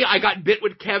 And I'll tell you, I got bit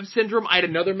with Kev syndrome. I had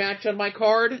another match on my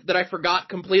card that I forgot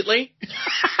completely.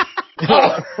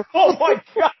 Oh my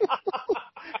God.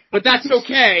 But that's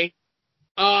okay.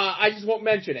 I just won't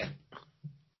mention it.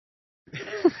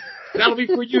 That'll be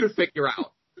for you to figure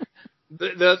out.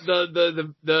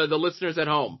 The listeners at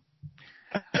home.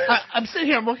 I'm sitting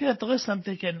here, I'm looking at the list, and I'm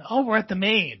thinking, oh, we're at the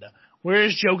main. Where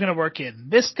is Joe going to work in?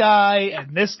 This guy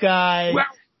and this guy Well,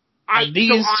 and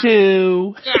these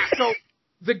two. Yeah, so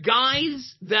the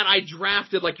guys that I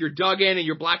drafted, like your Duggan and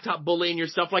your Blacktop Bully and your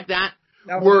stuff like that,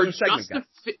 were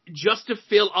just to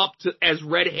fill up as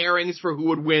red herrings for who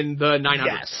would win the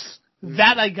 900. Yes,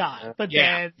 that I got. But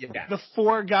then the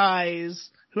 4 guys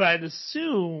who I'd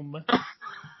assume.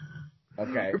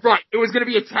 Okay. Right. It was going to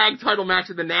be a tag title match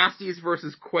of the Nasties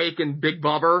versus Quake and Big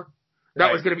Bubber.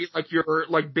 That was going to be like your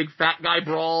like big fat guy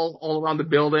brawl all around the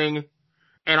building.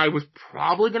 And I was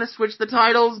probably going to switch the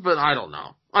titles, but I don't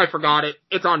know. I forgot it.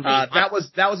 It's on me. That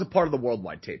was a part of the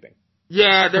worldwide taping.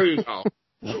 Yeah, there you go.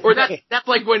 Or that's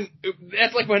like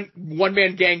when One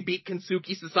Man Gang beat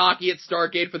Kensuke Sasaki at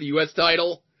Starrcade for the US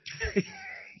title. And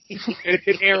it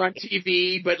didn't air on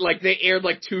TV, but like they aired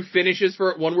like 2 finishes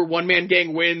for it. One where One Man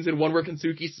Gang wins and one where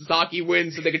Kensuke Sasaki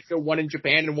wins, so they could show one in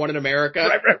Japan and one in America.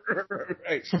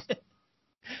 Right.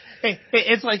 Hey,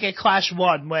 it's like a Clash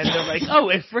 1 when they're like, oh,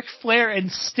 if Ric Flair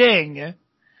and Sting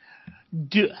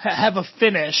have a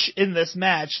finish in this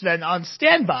match, then on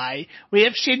standby, we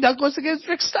have Shane Douglas against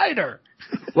Rick Steiner.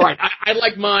 Right. I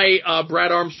like my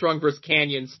Brad Armstrong versus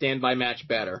Canyon standby match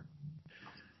better.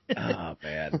 Oh,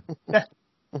 man.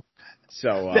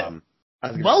 So,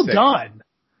 well done.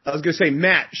 I was going to say,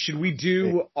 Matt, should we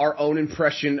do our own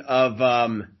impression of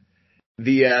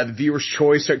the viewer's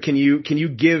choice? Or can you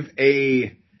give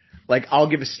I'll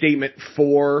give a statement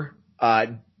for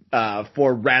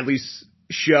Radley's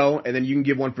show, and then you can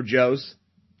give one for Joe's?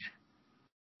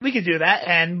 We could do that,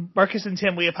 and Marcus and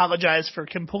Tim, we apologize for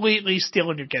completely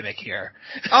stealing your gimmick here.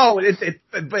 Oh,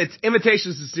 it's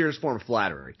imitation is the serious form of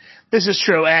flattery. This is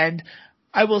true, and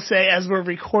I will say, as we're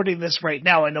recording this right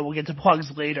now, I know we'll get to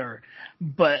plugs later,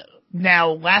 but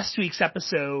now last week's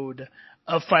episode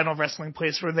of Final Wrestling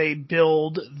Place, where they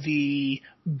build the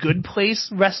Good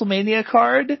Place WrestleMania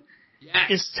card,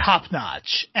 is top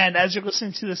notch. And as you're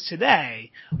listening to this today,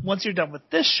 once you're done with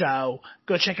this show,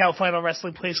 go check out Final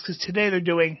Wrestling Place, because today they're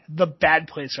doing the Bad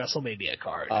Place WrestleMania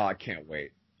card. Oh, I can't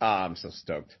wait. I'm so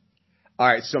stoked. All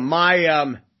right, so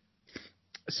my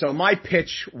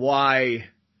pitch why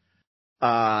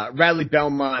Radley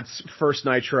Belmont's first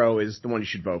Nitro is the one you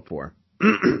should vote for.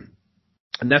 And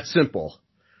that's simple.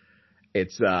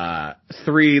 It's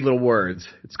 3 little words.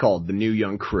 It's called the New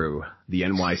Young Crew, the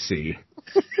NYC.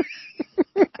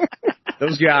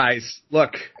 Those guys,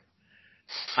 look,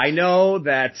 I know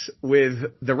that with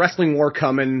the wrestling war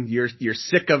coming, you're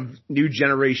sick of new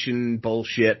generation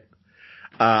bullshit.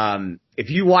 If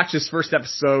you watch this first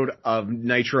episode of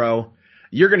Nitro,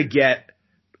 you're going to get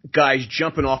guys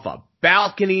jumping off of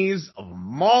balconies of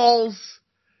malls.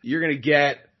 You're going to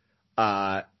get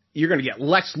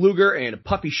Lex Luger in a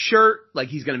puppy shirt, like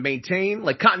he's going to maintain,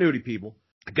 like continuity people.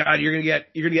 God, you're going to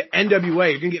get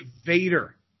NWA. You're going to get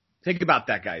Vader. Think about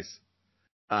that, guys.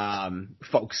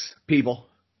 Folks, people.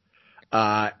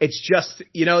 It's just,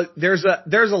 there's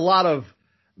a lot of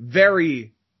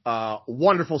very,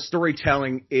 wonderful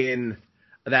storytelling in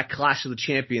that Clash of the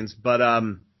Champions, but,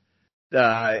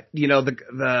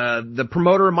 the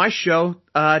promoter of my show,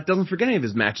 doesn't forget any of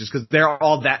his matches because they're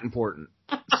all that important.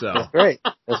 So. That's right.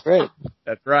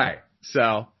 That's right.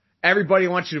 So everybody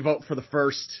wants you to vote for the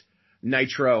first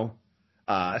Nitro,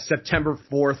 September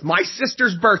 4th, my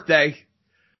sister's birthday.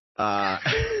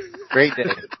 Great day.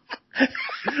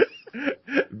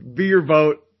 Be your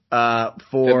vote,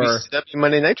 for WCW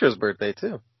Monday Nitro's birthday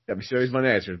too. WCW's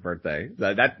Monday Nitro's birthday.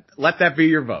 Let that be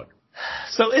your vote.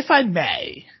 So if I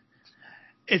may,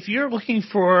 if you're looking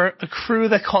for a crew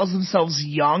that calls themselves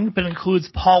Young but includes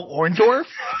Paul Orndorff,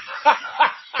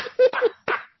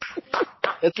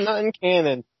 it's not in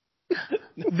canon.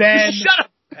 Then Shut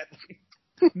up.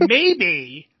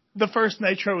 maybe the first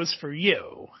Nitro is for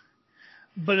you.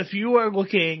 But if you are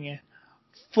looking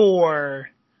for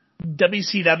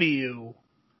WCW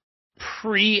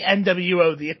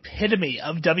pre-NWO, the epitome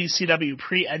of WCW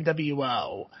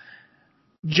pre-NWO,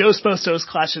 Joe Sposto's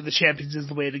Clash of the Champions is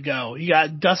the way to go. You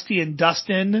got Dusty and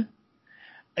Dustin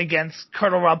against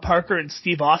Colonel Rob Parker and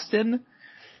Steve Austin.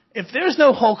 If there's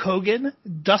no Hulk Hogan,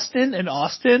 Dustin and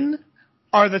Austin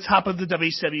are the top of the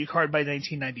WCW card by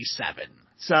 1997.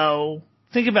 So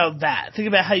think about that. Think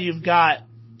about how you've got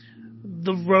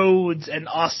the Rhodes and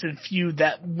Austin feud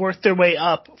that worked their way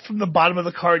up from the bottom of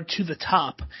the card to the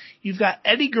top. You've got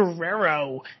Eddie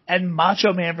Guerrero and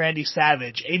Macho Man Randy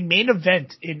Savage, a main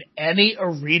event in any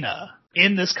arena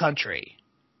in this country.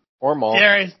 Or mall.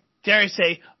 Dare I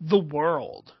say, the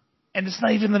world. And it's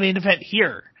not even the main event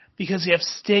here, because you have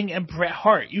Sting and Bret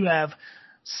Hart. You have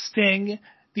Sting,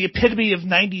 the epitome of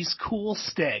 90s cool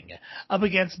Sting, up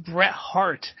against Bret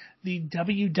Hart, the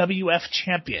WWF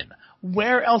champion.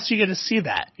 Where else are you going to see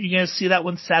that? Are you going to see that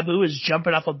when Sabu is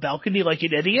jumping off a balcony like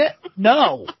an idiot?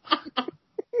 No.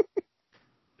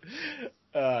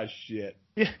 Shit.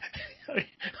 Are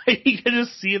you going to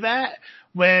see that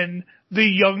when the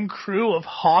young crew of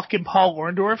Hawk and Paul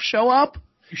Orndorff show up?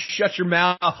 You shut your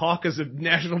mouth. Hawk is a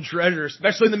national treasure,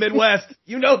 especially in the Midwest.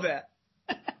 You know that.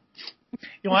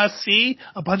 You want to see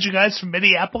a bunch of guys from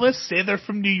Minneapolis say they're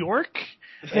from New York?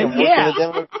 Hey,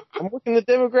 I'm working the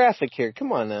demographic here.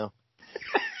 Come on now.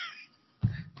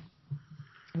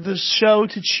 The show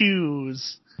to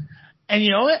choose. And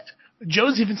you know what?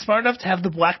 Joe's even smart enough to have the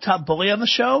Blacktop Bully on the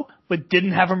show, but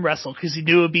didn't have him wrestle because he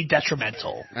knew it would be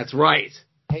detrimental. That's right.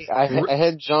 Hey, I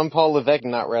had Jean Paul Levesque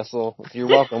not wrestle. You're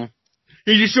welcome.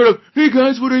 He just sort of, hey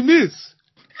guys, what'd I miss?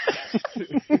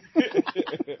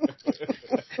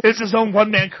 It's his own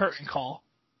one-man curtain call.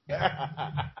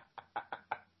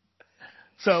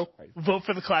 So, vote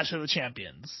for the Clash of the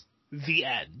Champions. The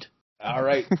end. All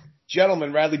right.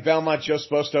 Gentlemen, Radley Belmont, Joe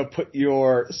Sposto, put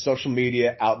your social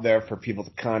media out there for people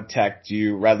to contact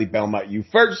you. Radley Belmont, you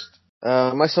first.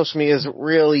 My social media is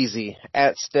real easy.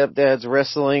 At Stepdads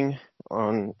Wrestling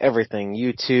on everything.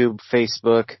 YouTube,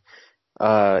 Facebook,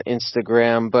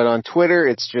 Instagram. But on Twitter,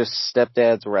 it's just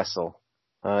Stepdads Wrestle.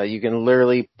 You can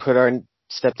literally put our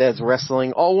Stepdads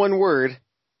Wrestling, all one word,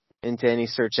 into any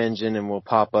search engine and will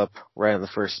pop up right on the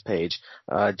first page.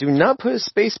 Do not put a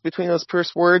space between those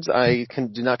first words. I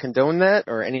do not condone that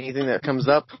or anything that comes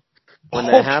up when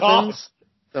that happens.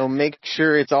 So make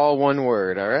sure it's all one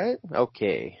word, alright?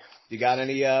 Okay. You got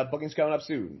any bookings coming up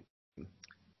soon?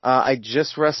 I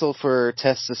just wrestled for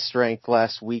Test of Strength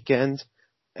last weekend.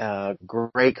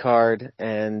 Great card.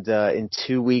 And in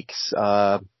 2 weeks,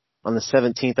 on the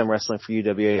 17th, I'm wrestling for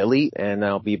UWA Elite, and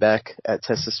I'll be back at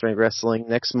Test of Strength Wrestling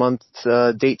next month,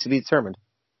 date to be determined.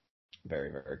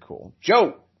 Very, very cool.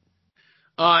 Joe!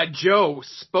 Joe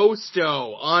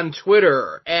Sposto on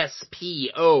Twitter,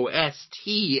 SPOSTO.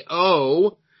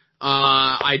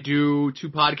 I do 2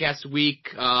 podcasts a week,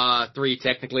 3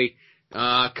 technically.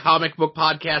 Comic book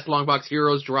podcast, Longbox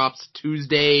Heroes drops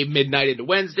Tuesday midnight into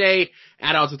Wednesday.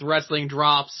 Adults with Wrestling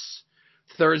drops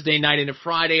Thursday night into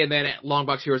Friday, and then at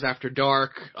Longbox Heroes After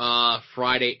Dark,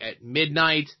 Friday at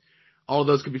midnight. All of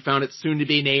those can be found at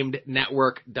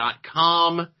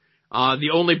soon-to-be-named-network.com. The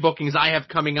only bookings I have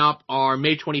coming up are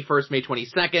May 21st, May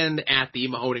 22nd at the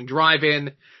Mahoning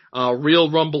Drive-In, Real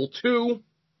Rumble 2,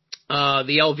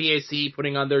 the LVAC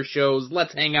putting on their shows,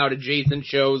 Let's Hang Out adjacent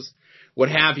shows, what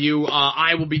have you.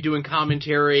 I will be doing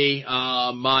commentary.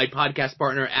 My podcast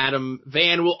partner, Adam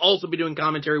Van, will also be doing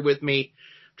commentary with me,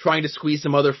 trying to squeeze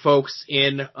some other folks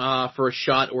in for a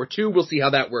shot or two. We'll see how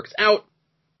that works out.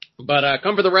 But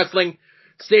come for the wrestling,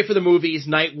 stay for the movies.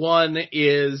 Night one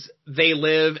is They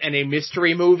Live and a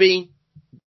mystery movie.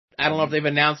 I don't know if they've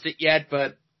announced it yet,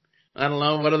 but I don't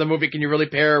know. What other movie can you really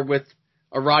pair with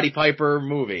a Roddy Piper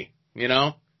movie? You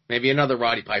know? Maybe another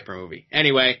Roddy Piper movie.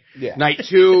 Anyway, Night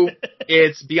two,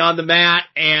 it's Beyond the Mat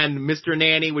and Mr.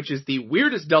 Nanny, which is the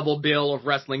weirdest double bill of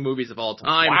wrestling movies of all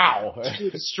time. Wow.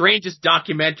 The strangest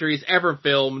documentaries ever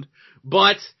filmed.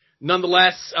 But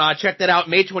nonetheless, check that out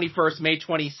May 21st, May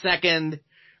 22nd.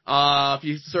 If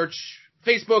you search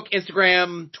Facebook,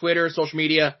 Instagram, Twitter, social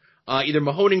media, either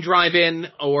Mahoning Drive-In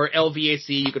or LVAC,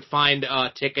 you could find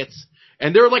tickets.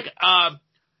 And they're like,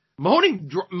 Mahoning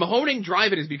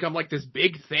Drive-In has become like this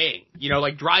big thing. You know,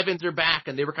 like drive-ins are back,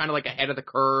 and they were kind of like ahead of the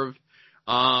curve.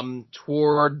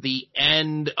 Toward the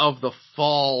end of the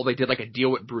fall, they did like a deal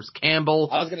with Bruce Campbell.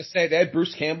 I was going to say, they had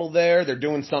Bruce Campbell there. They're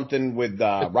doing something with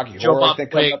Rocky Joe Horror, I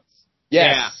think.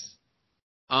 Yes. Yeah.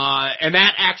 And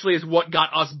that actually is what got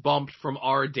us bumped from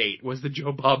our date, was the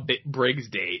Joe Bob Briggs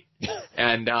date.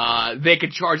 And they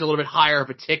could charge a little bit higher of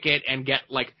a ticket and get,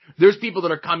 like, there's people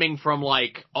that are coming from,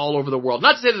 like, all over the world.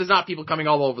 Not to say that there's not people coming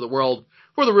all over the world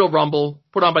for the Real Rumble,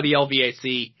 put on by the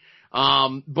LVAC.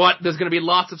 But there's going to be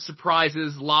lots of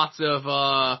surprises, lots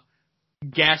of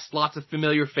guests, lots of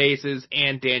familiar faces,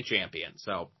 and Dan Champion.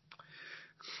 So,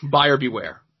 buyer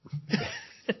beware.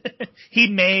 He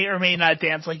may or may not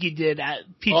dance like he did at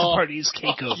Pizza Party's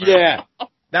Cakeover. Yeah,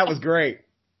 that was great.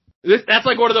 That's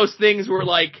like one of those things where,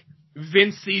 like,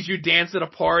 Vince sees you dance at a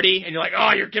party, and you're like,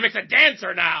 oh, your gimmick's a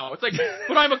dancer now. It's like,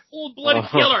 but I'm a cold-blooded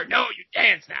killer. No, you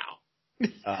dance now.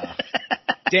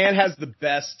 Dan has the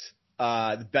best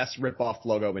rip-off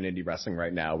logo in indie wrestling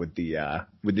right now with the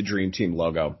Dream Team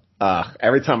logo.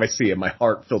 Every time I see it, my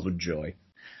heart fills with joy.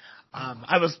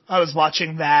 I was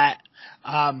watching that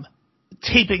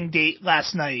taping date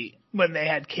last night when they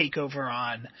had Cakeover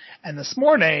on, and this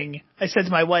morning I said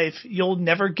to my wife, "You'll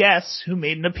never guess who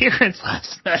made an appearance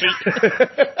last night."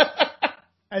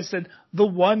 I said, "The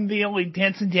one, the only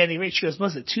Dancing Danny Rich." She goes,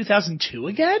 "Was it 2002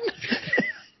 again?"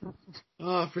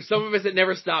 For some of us, it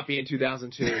never stopped being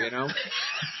 2002, you know?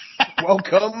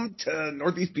 Welcome to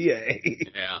Northeast PA.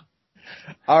 Yeah.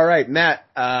 All right, Matt,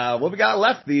 what we got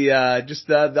left? The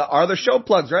other show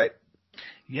plugs, right?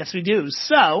 Yes, we do.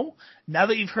 So, now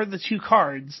that you've heard the two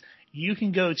cards, you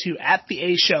can go to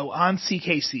 @TheA-Show on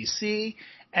CKCC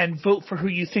and vote for who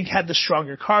you think had the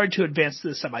stronger card to advance to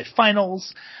the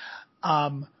semifinals.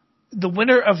 The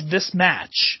winner of this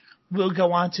match will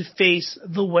go on to face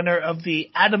the winner of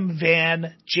the Adam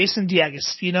Van, Jason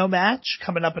D'Agostino match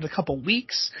coming up in a couple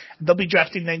weeks. They'll be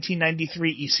drafting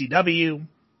 1993 ECW.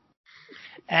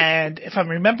 And if I'm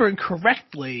remembering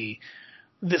correctly,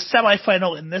 the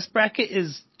semifinal in this bracket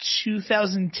is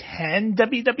 2010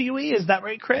 WWE. Is that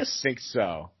right, Chris? I think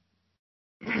so.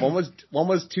 One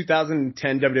was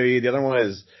 2010 WWE. The other one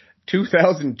is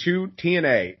 2002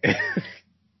 TNA.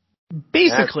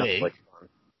 Basically,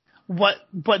 what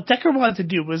Decker wanted to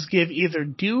do was give either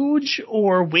Dooge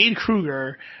or Wade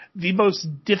Kruger the most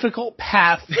difficult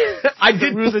path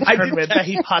through the tournament that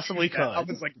he possibly could. I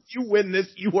was like, if you win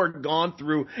this, you are gone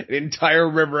through an entire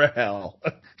river of hell.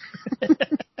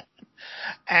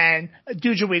 And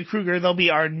Dooge and Wade Kruger, they'll be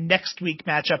our next week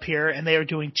matchup here, and they are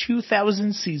doing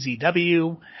 2000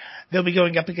 CZW. They'll be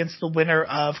going up against the winner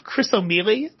of Chris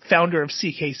O'Mealy, founder of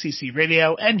CKCC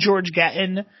Radio, and George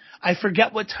Gatton. I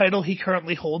forget what title he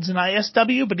currently holds in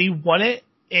ISW, but he won it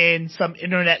in some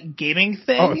internet gaming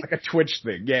thing. Oh, it's like a Twitch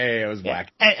thing. Yeah, it was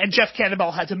whack. And Jeff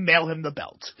Cannonball had to mail him the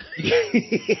belt.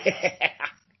 Yeah.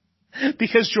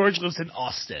 Because George lives in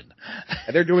Austin.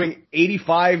 And they're doing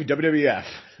 85 WWF.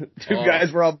 Two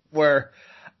guys were up where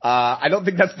I don't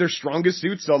think that's their strongest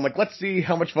suit, so I'm like, let's see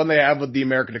how much fun they have with the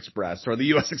American Express, or the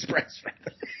U.S. Express.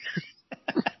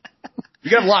 You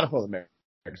can have a lot of fun with American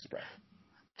Express.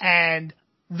 And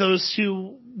those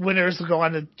two winners will go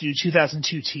on to do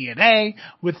 2002 TNA,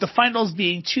 with the finals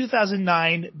being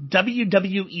 2009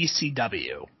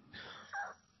 WWECW.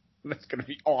 That's going to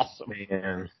be awesome.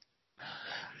 Man.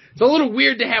 It's a little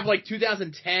weird to have like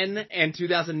 2010 and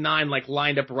 2009 like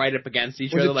lined up right up against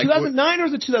each other. Was it 2009 or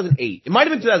was it 2008? It might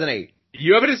have been 2008.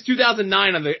 You have it as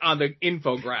 2009 on the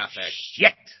infographic.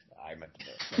 Shit. I meant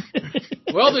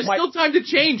to. Well, there's still time to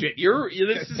change it.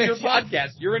 This is your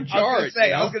podcast. You're in charge.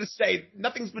 I was gonna say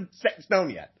nothing's been set in stone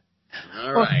yet.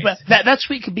 All right. Well, that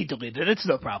tweet can be deleted. It's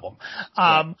no problem.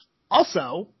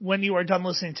 Also, when you are done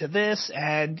listening to this,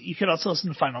 and you can also listen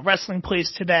to Final Wrestling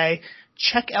Plays today,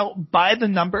 check out By the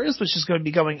Numbers, which is going to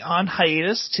be going on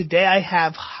hiatus. Today I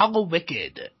have Hollow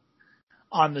Wicked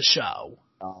on the show.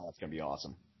 Oh, that's going to be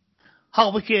awesome.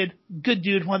 Hollow Wicked, good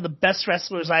dude, one of the best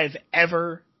wrestlers I've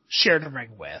ever shared a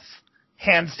ring with.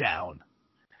 Hands down.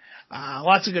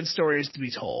 Lots of good stories to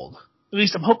be told. At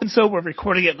least I'm hoping so. We're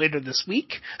recording it later this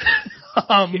week.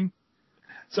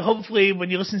 So hopefully when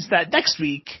you listen to that next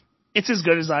week, it's as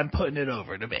good as I'm putting it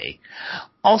over to be.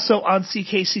 Also on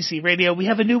CKCC Radio, we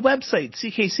have a new website,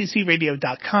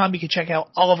 ckccradio.com. You can check out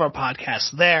all of our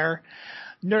podcasts there.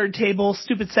 Nerd Table,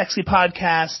 Stupid Sexy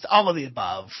Podcast, all of the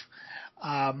above.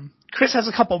 Chris has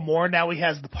a couple more now. He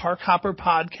has the Park Hopper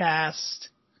Podcast,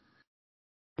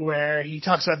 where he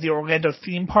talks about the Orlando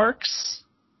theme parks.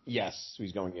 Yes,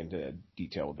 he's going into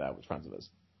detail with that with friends of his.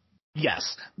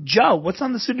 Yes. Joe, what's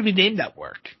on the soon-to-be-named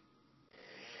network?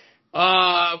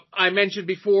 I mentioned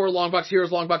before, Long Box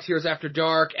Heroes After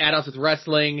Dark, Add-Ons with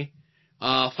Wrestling,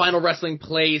 Final Wrestling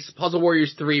Place, Puzzle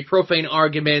Warriors 3, Profane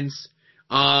Arguments.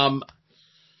 I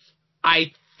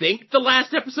think the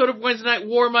last episode of Wednesday Night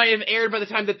War might have aired by the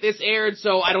time that this aired,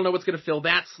 so I don't know what's going to fill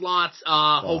that slot.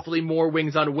 Hopefully more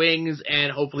Wings on Wings, and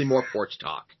hopefully more Porch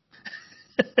Talk.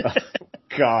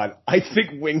 God, I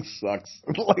think Wings sucks.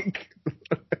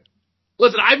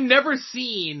 Listen, I've never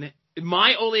seen...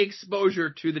 My only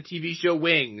exposure to the TV show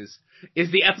Wings is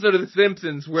the episode of The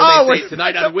Simpsons where they say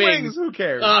Tonight on Wings. Who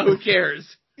cares? Who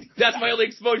cares? That's my only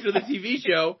exposure to the TV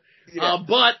show. Yeah.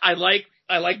 But I like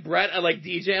Brett, I like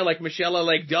DJ, I like Michelle, I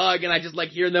like Doug, and I just like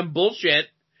hearing them bullshit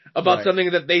about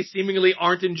something that they seemingly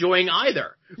aren't enjoying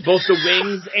either. Both the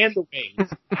Wings and the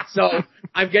Wings. So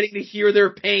I'm getting to hear their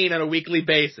pain on a weekly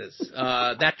basis.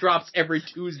 That drops every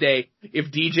Tuesday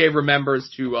if DJ remembers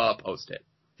to post it.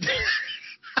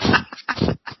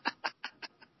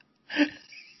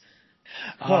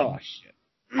 Shit.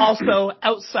 Also,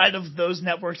 outside of those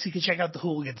networks, you can check out the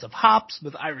Hooligans of Hops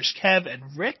with Irish Kev and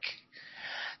Rick.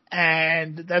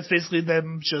 And that's basically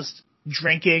them just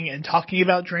drinking and talking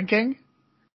about drinking.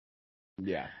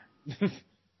 Yeah.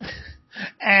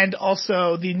 And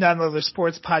also the None Other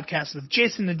Sports podcast with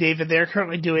Jason and David. They're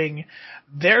currently doing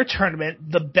their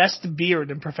tournament, The Best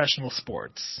Beard in Professional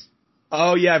Sports.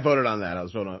 Oh, yeah, I voted on that. I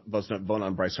was voting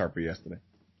on Bryce Harper yesterday.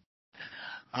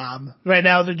 Right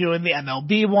now they're doing the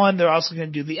MLB one. They're also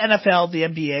going to do the NFL, the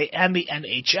NBA, and the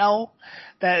NHL.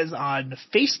 That is on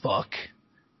Facebook.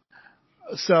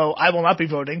 So I will not be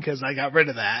voting because I got rid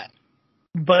of that.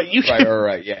 But you can,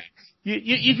 right, yeah.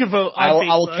 You can vote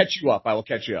on Facebook. I will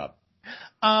catch you up.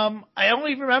 I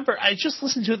only remember, I just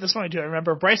listened to it this morning too. I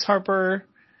remember Bryce Harper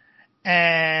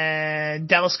and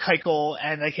Dallas Keuchel,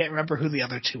 and I can't remember who the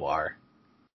other two are.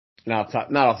 Not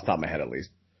off the top of my head, at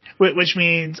least. Which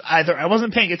means either I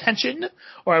wasn't paying attention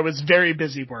or I was very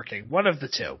busy working. One of the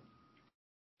two.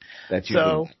 That's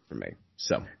usually for me.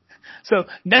 So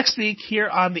next week here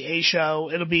on the A Show,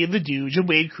 it'll be the Dooge and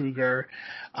Wade Kruger,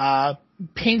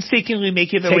 painstakingly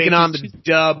making their way taking on the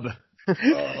dub.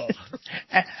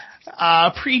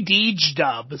 Pre-Deej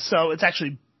dub, so it's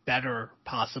actually better,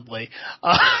 possibly.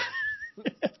 I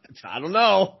don't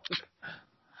know.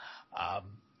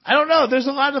 I don't know. There's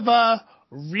a lot of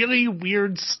really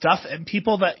weird stuff and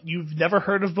people that you've never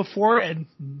heard of before and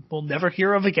will never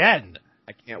hear of again.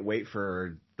 I can't wait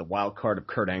for the wild card of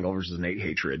Kurt Angle versus Nate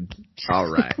Hatred.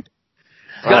 All right.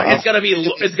 There's got to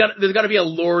be a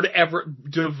Lord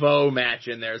Everett DeVoe match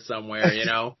in there somewhere, you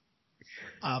know.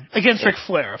 Against Ric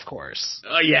Flair, of course.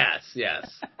 Yes.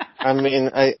 I mean,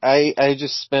 I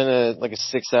just spent a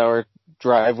 6-hour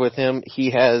drive with him.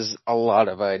 He has a lot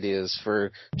of ideas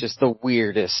for just the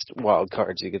weirdest wild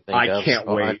cards you could think of. I can't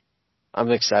wait.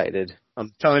 I'm excited.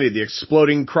 I'm telling you, the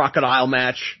exploding crocodile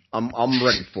match, I'm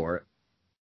ready for it.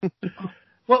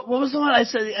 What was the one I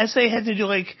said? I say had to do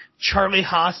Charlie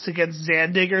Haas against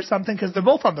Zandig or something because they're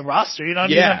both on the roster. You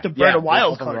don't even have to burn a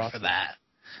wild card for that.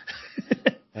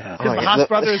 Because the Haas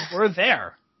brothers were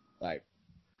there. Right.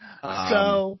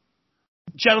 So,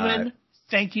 gentlemen,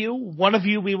 thank you. One of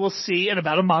you we will see in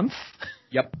about a month.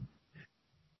 Yep.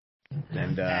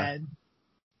 And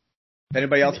if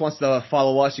anybody else wants to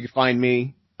follow us, you can find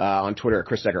me on Twitter at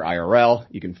Chris Decker IRL.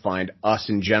 You can find us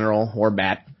in general, or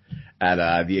Matt,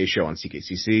 at the A Show on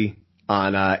CKCC,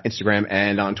 on Instagram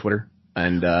and on Twitter.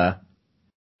 And that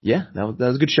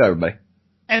was a good show, everybody.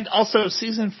 And also,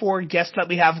 season 4 guests that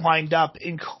we have lined up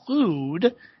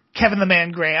include Kevin the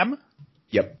Man Graham.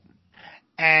 Yep.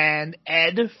 and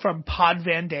Ed from Pod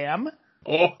Van Dam.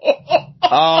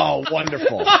 Oh,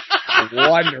 wonderful.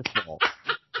 Wonderful.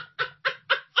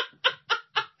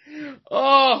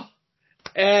 Oh,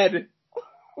 Ed,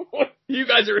 you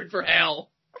guys are in for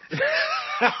hell.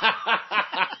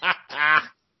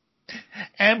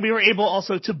 And we were able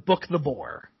also to book the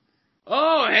boar.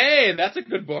 Oh, hey, that's a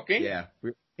good booking. Yeah.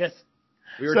 Yes.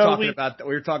 We were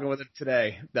talking with it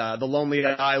today. The Lonely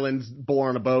Islands boar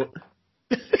on a boat.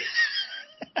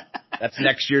 That's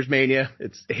next year's Mania.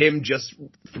 It's him just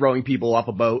throwing people off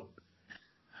a boat.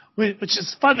 Which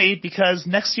is funny because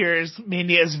next year's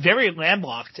Mania is very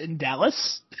landlocked in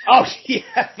Dallas. Oh,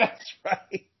 yeah, that's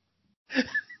right.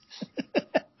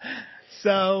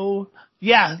 So,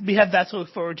 yeah, we have that to look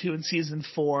forward to in season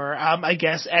 4. I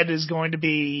guess Ed is going to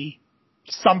be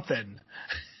something.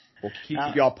 We'll keep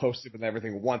y'all posted with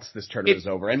everything once this tournament is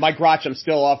over. And Mike Roch, I'm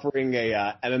still offering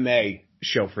a MMA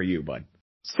show for you, bud.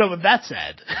 So with that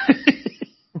said,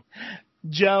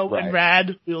 Joe and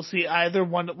Rad, we'll see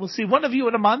one of you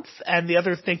in a month, and the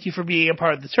other, thank you for being a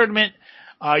part of the tournament.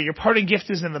 Your parting gift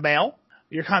is in the mail.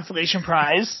 Your consolation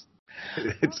prize.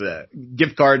 It's a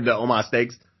gift card to Omaha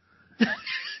Steaks.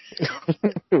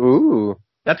 Ooh.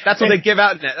 That's what they give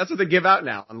out now. That's what they give out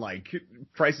now on like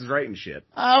Price is Right and shit.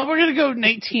 We're gonna go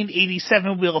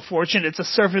 1987 Wheel of Fortune. It's a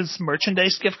Surface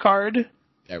merchandise gift card.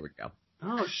 There we go.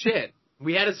 Oh shit.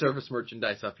 We had a Surface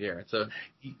merchandise up here.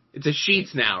 It's a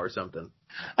Sheets now or something.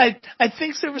 I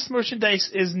think Surface merchandise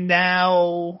is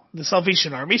now the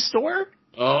Salvation Army store.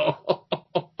 Oh.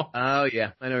 Oh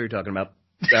yeah, I know what you're talking about.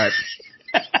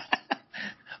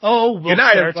 Oh, we'll Good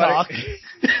night, talk. everybody.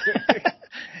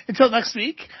 Until next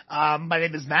week, my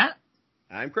name is Matt.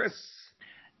 I'm Chris.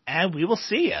 And we will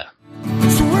see ya.